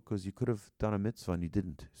your toe because you could have done a mitzvah and you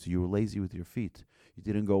didn't. So you were lazy with your feet. You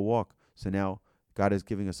didn't go walk. So now God is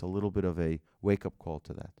giving us a little bit of a wake-up call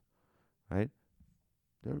to that, right?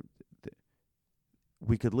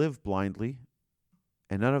 We could live blindly,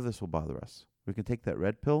 and none of this will bother us. We can take that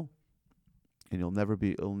red pill, and it'll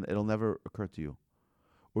never occur to you.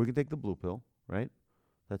 Or we can take the blue pill, right?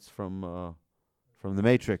 That's from the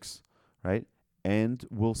Matrix, right? And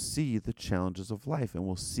we'll see the challenges of life, and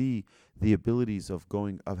we'll see the abilities of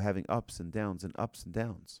having ups and downs,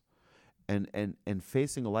 and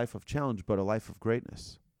facing a life of challenge, but a life of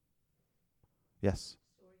greatness. Yes.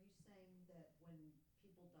 So are you saying that when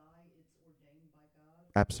people die,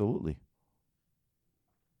 Absolutely.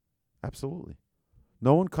 Absolutely.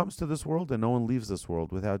 No one comes to this world and no one leaves this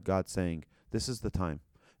world without God saying, this is the time.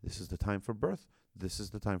 This is the time for birth. This is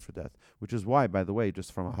the time for death. Which is why, by the way,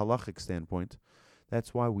 just from a halachic standpoint,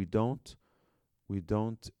 that's why we don't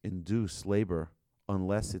induce labor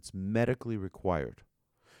unless it's medically required.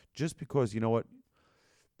 Just because, you know what,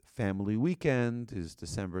 family weekend is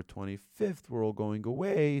December 25th, we're all going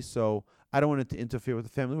away, so I don't want it to interfere with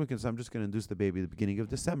the family weekend, so I'm just going to induce the baby at the beginning of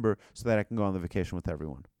December so that I can go on the vacation with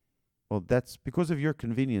everyone. Well, that's because of your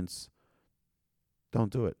convenience.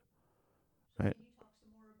 Don't do it. Right? Can you talk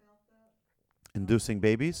some more about that? Inducing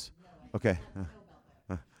babies? No, I Okay. don't know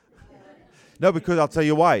about that. No, because I'll tell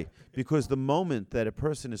you why. Because the moment that a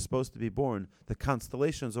person is supposed to be born, the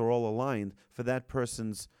constellations are all aligned for that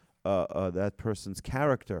person's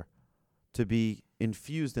character to be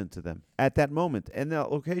infused into them at that moment and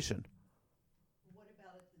that location. What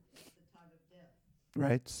about at the time of death?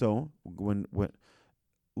 Right? So when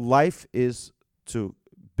life is to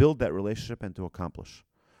build that relationship and to accomplish.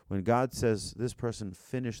 When God says this person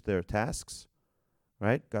finished their tasks,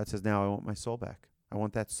 right? God says, now I want my soul back. I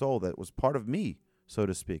want that soul that was part of me, so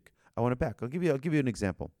to speak. I want it back. I'll give you an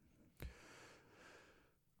example.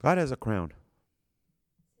 God has a crown.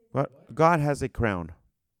 God has a crown.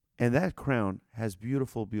 And that crown has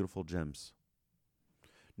beautiful, beautiful gems.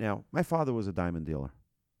 Now, my father was a diamond dealer.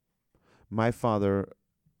 My father,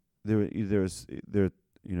 there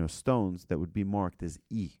are stones that would be marked as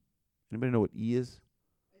E. Anybody know what E is?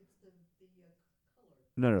 It's the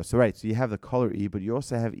color. No. So right. So you have the color E, but you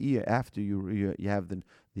also have E after you have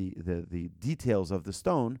the details of the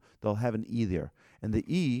stone. They'll have an E there, and the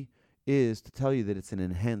E is to tell you that it's an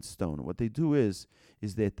enhanced stone. What they do is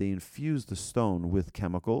that they infuse the stone with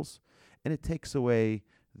chemicals, and it takes away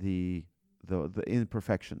the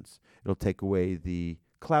imperfections. It'll take away the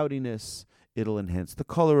cloudiness. It'll enhance the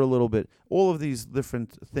color a little bit. All of these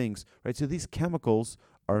different things, right? So these chemicals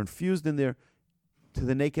are infused in there. To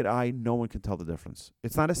the naked eye, no one can tell the difference.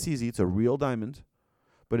 It's not a CZ, it's a real diamond,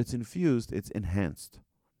 but it's infused, it's enhanced.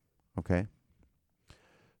 Okay?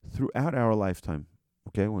 Throughout our lifetime,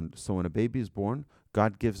 okay, when a baby is born,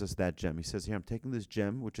 God gives us that gem. He says, here, I'm taking this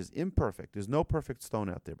gem, which is imperfect. There's no perfect stone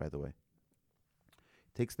out there, by the way.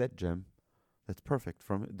 He takes that gem that's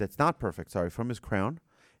not perfect, from his crown,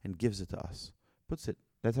 and gives it to us. Puts it,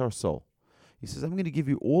 that's our soul. He says, I'm going to give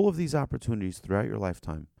you all of these opportunities throughout your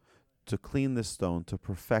lifetime to clean this stone, to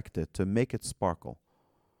perfect it, to make it sparkle.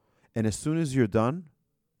 And as soon as you're done,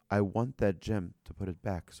 I want that gem to put it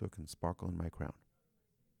back so it can sparkle in my crown.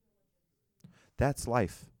 That's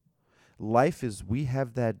life. Life is we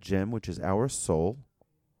have that gem, which is our soul,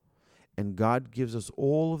 and God gives us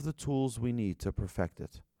all of the tools we need to perfect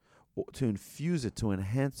it, to infuse it, to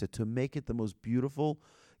enhance it, to make it the most beautiful,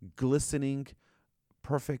 glistening,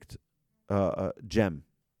 perfect gem.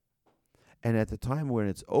 And at the time when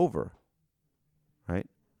it's over, right,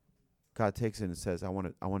 God takes it and says, I want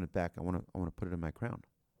it back. I want to put it in my crown.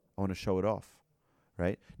 I want to show it off.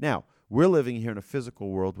 Right? Now, we're living here in a physical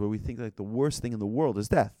world where we think like the worst thing in the world is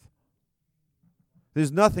death.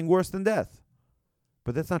 There's nothing worse than death.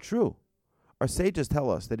 But that's not true. Our sages tell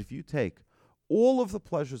us that if you take all of the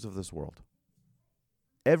pleasures of this world,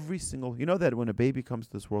 you know that when a baby comes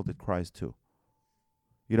to this world, it cries too.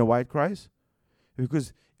 You know why it cries?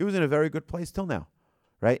 Because it was in a very good place till now,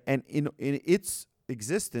 right? And in its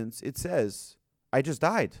existence, it says, I just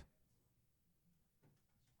died.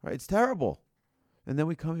 Right? It's terrible. And then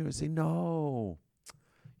we come here and say, no,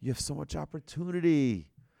 you have so much opportunity.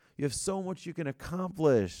 You have so much you can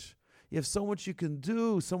accomplish. You have so much you can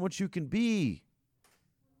do, so much you can be.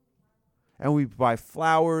 And we buy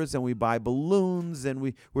flowers and we buy balloons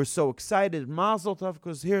and we're so excited. Mazel tov,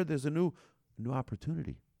 because here there's a new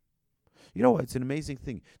opportunity. You know what? It's an amazing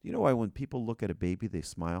thing. Do you know why when people look at a baby, they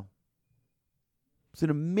smile? It's an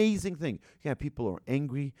amazing thing. Yeah, people are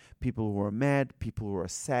angry, people who are mad, people who are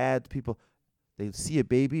sad, they see a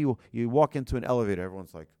baby. You walk into an elevator,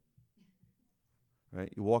 everyone's like,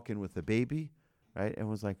 right? You walk in with a baby, right?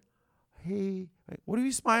 Everyone's like, hey, right? What are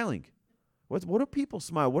you smiling? What do people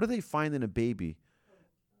smile? What do they find in a baby?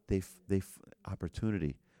 They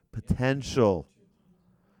opportunity, potential,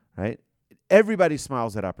 right? Everybody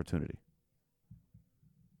smiles at opportunity.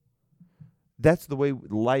 That's the way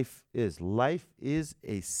life is. Life is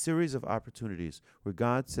a series of opportunities where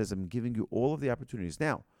God says, I'm giving you all of the opportunities.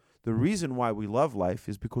 Now, the reason why we love life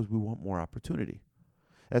is because we want more opportunity.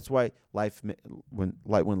 That's why when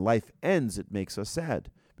life ends, it makes us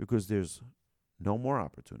sad, because there's no more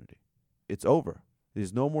opportunity. It's over.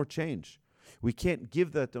 There's no more change. We can't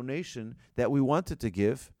give that donation that we wanted to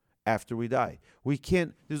give after we die. We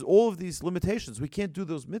can't, there's all of these limitations. We can't do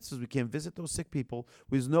those mitzvahs. We can't visit those sick people.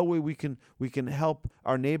 There's no way we can help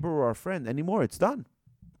our neighbor or our friend anymore. It's done.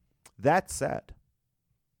 That's sad.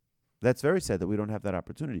 That's very sad that we don't have that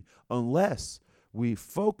opportunity. Unless we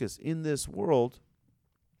focus in this world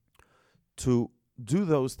to do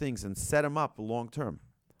those things and set them up long term.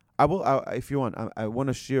 If you want, I want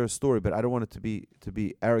to share a story, but I don't want it to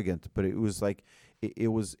be arrogant. But it was like,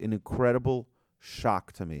 it was an incredible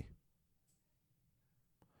shock to me.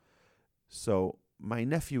 So my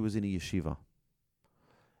nephew was in a yeshiva,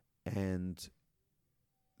 and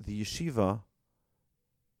the yeshiva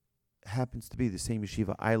happens to be the same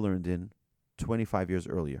yeshiva I learned in 25 years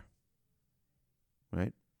earlier.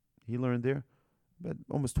 Right? He learned there, but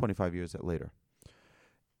almost 25 years later.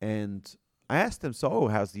 And I asked him, so,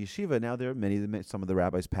 how's the yeshiva? Now some of the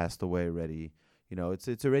rabbis passed away already. You know,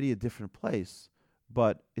 it's already a different place,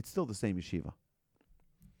 but it's still the same yeshiva.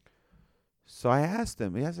 So I asked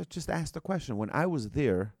him, just asked the question. When I was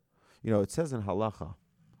there, it says in halacha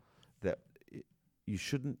that you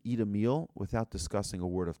shouldn't eat a meal without discussing a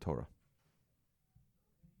word of Torah.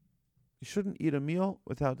 You shouldn't eat a meal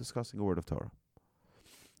without discussing a word of Torah.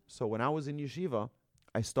 So when I was in yeshiva,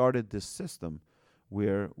 I started this system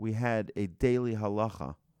where we had a daily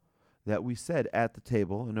halacha that we said at the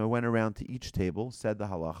table, and I went around to each table, said the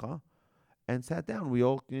halacha, and sat down. We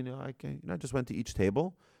all, I just went to each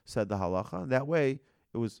table, said the halacha. That way,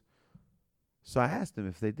 it was. So I asked him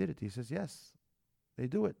if they did it. He says, yes, they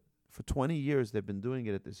do it. For 20 years, they've been doing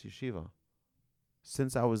it at this yeshiva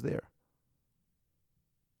since I was there.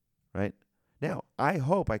 Right? Now, I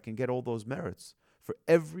hope I can get all those merits for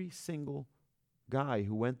every single guy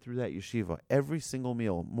who went through that yeshiva, every single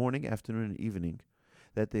meal, morning, afternoon, and evening,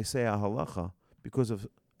 that they say a halacha because of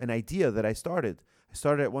an idea that I started. I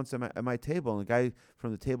started at once at my table, and the guy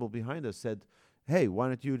from the table behind us said, hey, why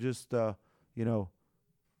don't you just, tell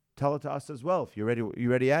it to us as well if you're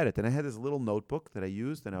ready at it. And I had this little notebook that I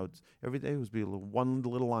used, and every day it would be one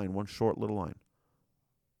little line, one short little line.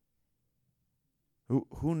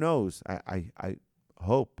 Who knows? I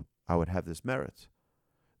hope I would have this merit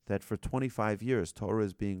that for 25 years, Torah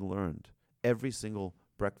is being learned every single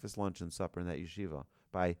breakfast, lunch, and supper in that yeshiva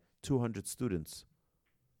by 200 students.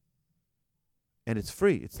 And it's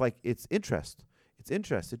free. It's like, it's interest. It's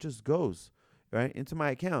interest. It just goes right into my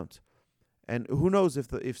account. And who knows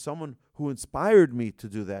if someone who inspired me to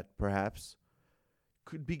do that, perhaps,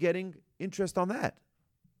 could be getting interest on that.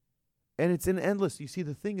 And it's endless. You see,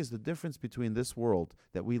 the thing is the difference between this world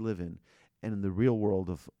that we live in and in the real world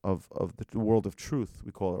of the world of truth,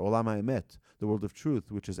 we call it Olam HaEmet, the world of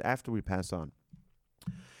truth, which is after we pass on,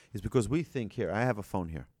 is because we think, here, I have a phone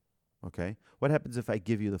here, okay? What happens if I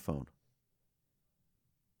give you the phone?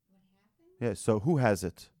 Yeah, so who has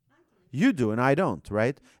it? You do, and I don't,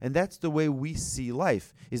 right? And that's the way we see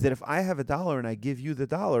life, is that if I have $1 and I give you the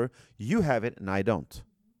 $1, you have it and I don't.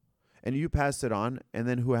 And you pass it on, and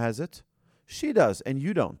then who has it? She does, and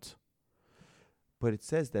you don't. But it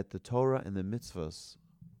says that the Torah and the mitzvahs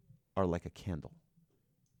are like a candle,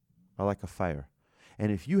 are like a fire.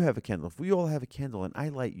 And if you have a candle, if we all have a candle and I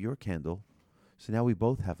light your candle, so now we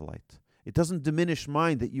both have a light. It doesn't diminish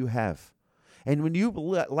mine that you have. And when you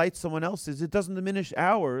light someone else's, it doesn't diminish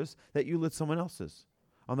ours that you lit someone else's.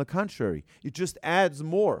 On the contrary, it just adds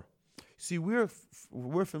more. See, we're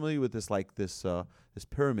familiar with this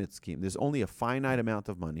pyramid scheme. There's only a finite amount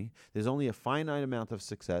of money. There's only a finite amount of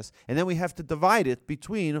success. And then we have to divide it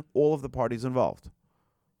between all of the parties involved.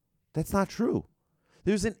 That's not true.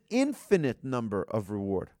 There's an infinite number of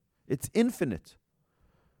reward. It's infinite.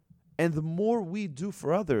 And the more we do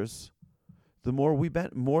for others, the more we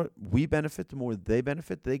benefit, the more they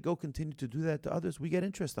benefit. They go continue to do that to others. We get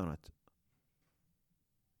interest on it.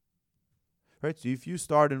 Right? So if you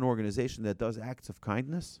start an organization that does acts of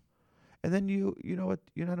kindness, and then you know what,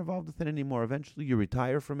 you're not involved with it anymore. Eventually you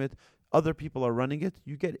retire from it. Other people are running it.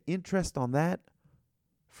 You get interest on that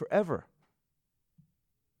forever.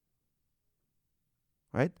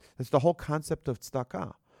 Right? That's the whole concept of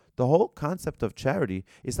tzedakah. The whole concept of charity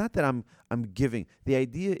is not that I'm giving. The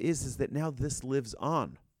idea is that now this lives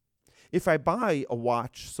on. If I buy a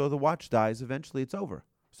watch, so the watch dies, eventually it's over.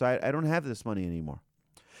 So I don't have this money anymore.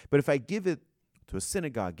 But if I give it to a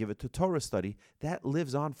synagogue, give it to Torah study, that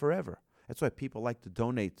lives on forever. That's why people like to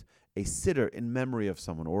donate a siddur in memory of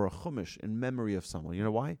someone or a chumash in memory of someone. You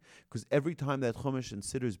know why? Because every time that chumash and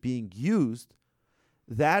siddur is being used,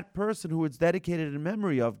 that person who it's dedicated in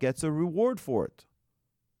memory of gets a reward for it.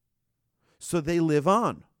 So they live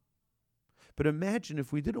on. But imagine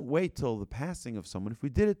if we didn't wait till the passing of someone, if we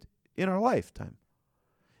did it in our lifetime,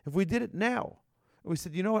 if we did it now. We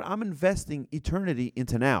said, you know what? I'm investing eternity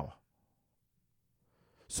into now.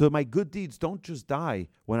 So my good deeds don't just die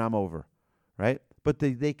when I'm over, right? But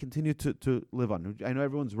they continue to live on. I know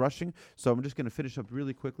everyone's rushing, so I'm just going to finish up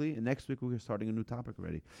really quickly. And next week we're starting a new topic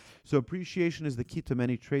already. So appreciation is the key to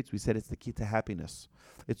many traits. We said it's the key to happiness.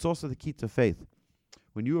 It's also the key to faith.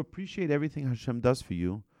 When you appreciate everything Hashem does for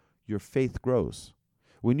you, your faith grows.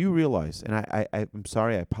 When you realize, and I'm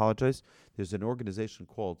sorry, I apologize, there's an organization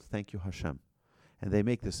called Thank You Hashem. And they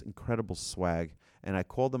make this incredible swag. And I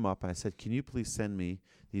called them up and I said, can you please send me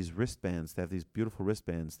these wristbands? They have these beautiful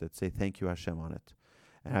wristbands that say Thank You Hashem on it.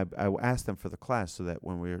 And I asked them for the class so that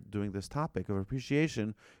when we're doing this topic of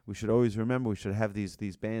appreciation, we should always remember we should have these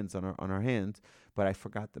bands on our hand. But I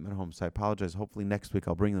forgot them at home, so I apologize. Hopefully next week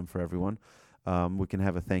I'll bring them for everyone. We can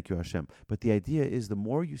have a Thank You Hashem. But the idea is the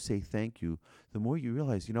more you say thank you, the more you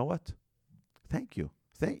realize, you know what? Thank you.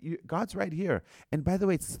 Thank you. God's right here. And by the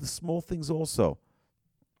way, it's the small things also.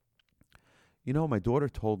 You know, my daughter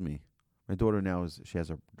told me, my daughter now she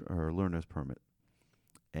has her learner's permit.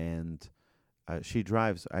 And she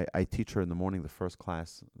drives. I teach her in the morning. The first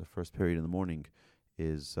class, the first period in the morning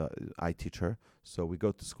is I teach her. So we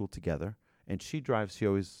go to school together. And she drives. She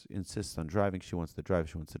always insists on driving. She wants to drive.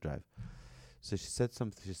 So she said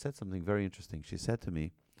something very interesting. She said to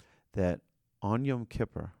me that on Yom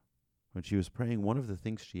Kippur, when she was praying, one of the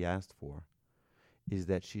things she asked for is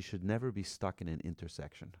that she should never be stuck in an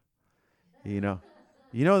intersection. You know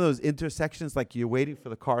those intersections, like you're waiting for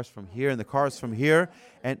the cars from here and the cars from here,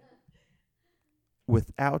 and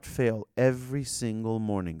without fail, every single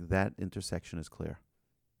morning that intersection is clear.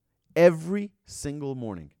 Every single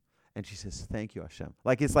morning. And she says, thank you, Hashem.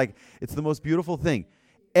 It's the most beautiful thing.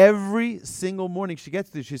 Every single morning she gets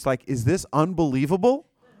there, she's like, is this unbelievable?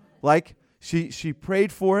 Like, she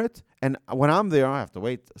prayed for it, and when I'm there, I have to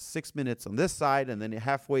wait 6 minutes on this side, and then you're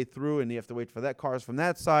halfway through, and you have to wait for that cars from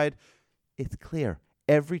that side. It's clear.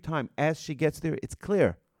 Every time. As she gets there, it's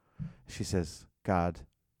clear. She says, God,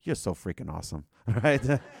 you're so freaking awesome. Right?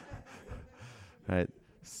 Right.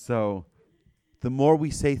 So the more we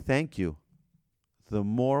say thank you, the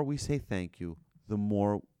more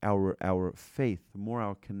our faith, the more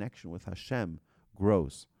our connection with Hashem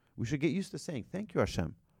grows. We should get used to saying, thank you,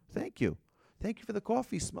 Hashem. Thank you. Thank you for the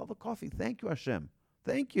coffee. Smell the coffee. Thank you, Hashem.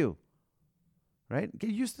 Thank you. Right? Get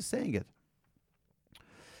used to saying it.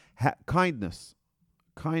 Kindness.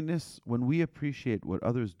 Kindness, when we appreciate what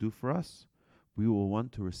others do for us, we will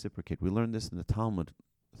want to reciprocate. We learned this in the Talmud,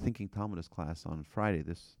 Thinking Talmudist class on Friday,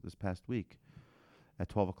 this past week, at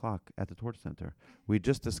 12 o'clock at the Torch Center. We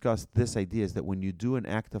just discussed this idea is that when you do an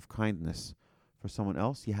act of kindness for someone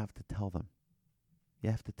else, you have to tell them.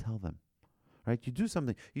 You have to tell them. Right? You do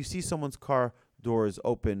something. You see someone's car door is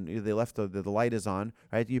open. They left the light is on.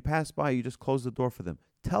 Right? You pass by. You just close the door for them.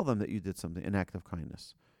 Tell them that you did something, an act of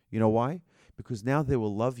kindness. You know why? Because now they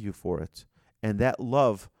will love you for it. And that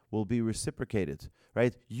love will be reciprocated.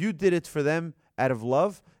 Right? You did it for them out of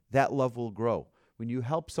love. That love will grow. When you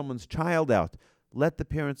help someone's child out, let the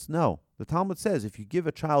parents know. The Talmud says if you give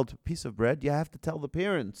a child a piece of bread, you have to tell the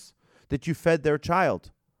parents that you fed their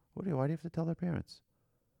child. Why do you have to tell their parents?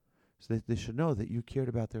 So that they should know that you cared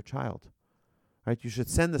about their child. Right? You should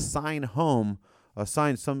send a sign home, a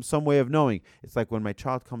sign, some way of knowing. It's like when my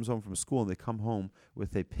child comes home from school and they come home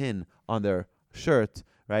with a pin on their shirt,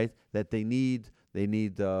 right? That they need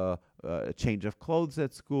a change of clothes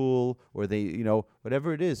at school, or they,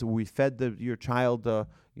 whatever it is. We fed your child, an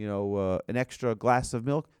extra glass of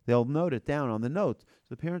milk. They'll note it down on the note.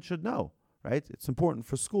 So the parents should know, right? It's important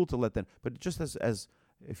for school to let them. But just as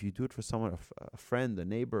if you do it for someone, a friend, a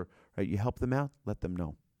neighbor, right? You help them out, let them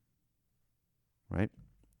know, right?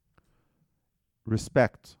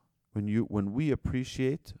 Respect. When we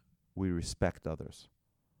appreciate, we respect others.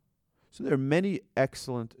 So there are many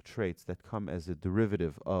excellent traits that come as a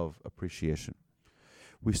derivative of appreciation.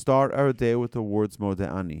 We start our day with the words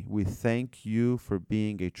Moda'ani. We thank you for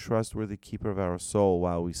being a trustworthy keeper of our soul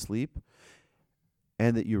while we sleep,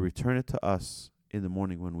 and that you return it to us in the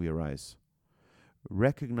morning when we arise.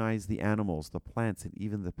 Recognize the animals, the plants, and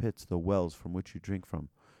even the pits, the wells from which you drink from.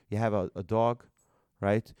 You have a dog,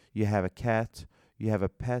 right? You have a cat. You have a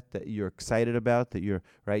pet that you're excited about,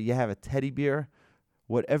 right? You have a teddy bear.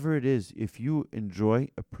 Whatever it is, if you enjoy,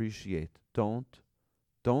 appreciate. Don't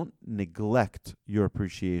neglect your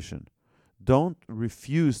appreciation. Don't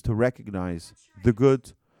refuse to recognize the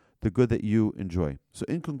good that you enjoy. So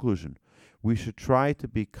in conclusion, we should try to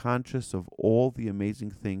be conscious of all the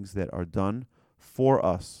amazing things that are done for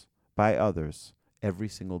us by others every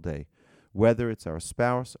single day, whether it's our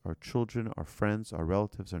spouse, our children, our friends, our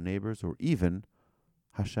relatives, our neighbors, or even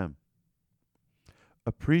Hashem.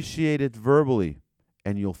 Appreciate it verbally.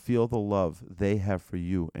 and you'll feel the love they have for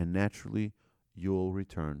you, and naturally, you'll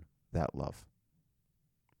return that love.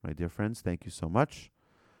 My dear friends, thank you so much.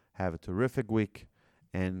 Have a terrific week,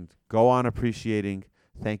 and go on appreciating.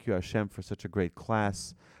 Thank you, Hashem, for such a great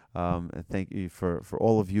class. And thank you for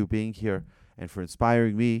all of you being here and for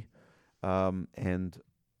inspiring me. And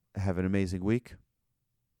have an amazing week,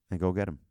 and go get them.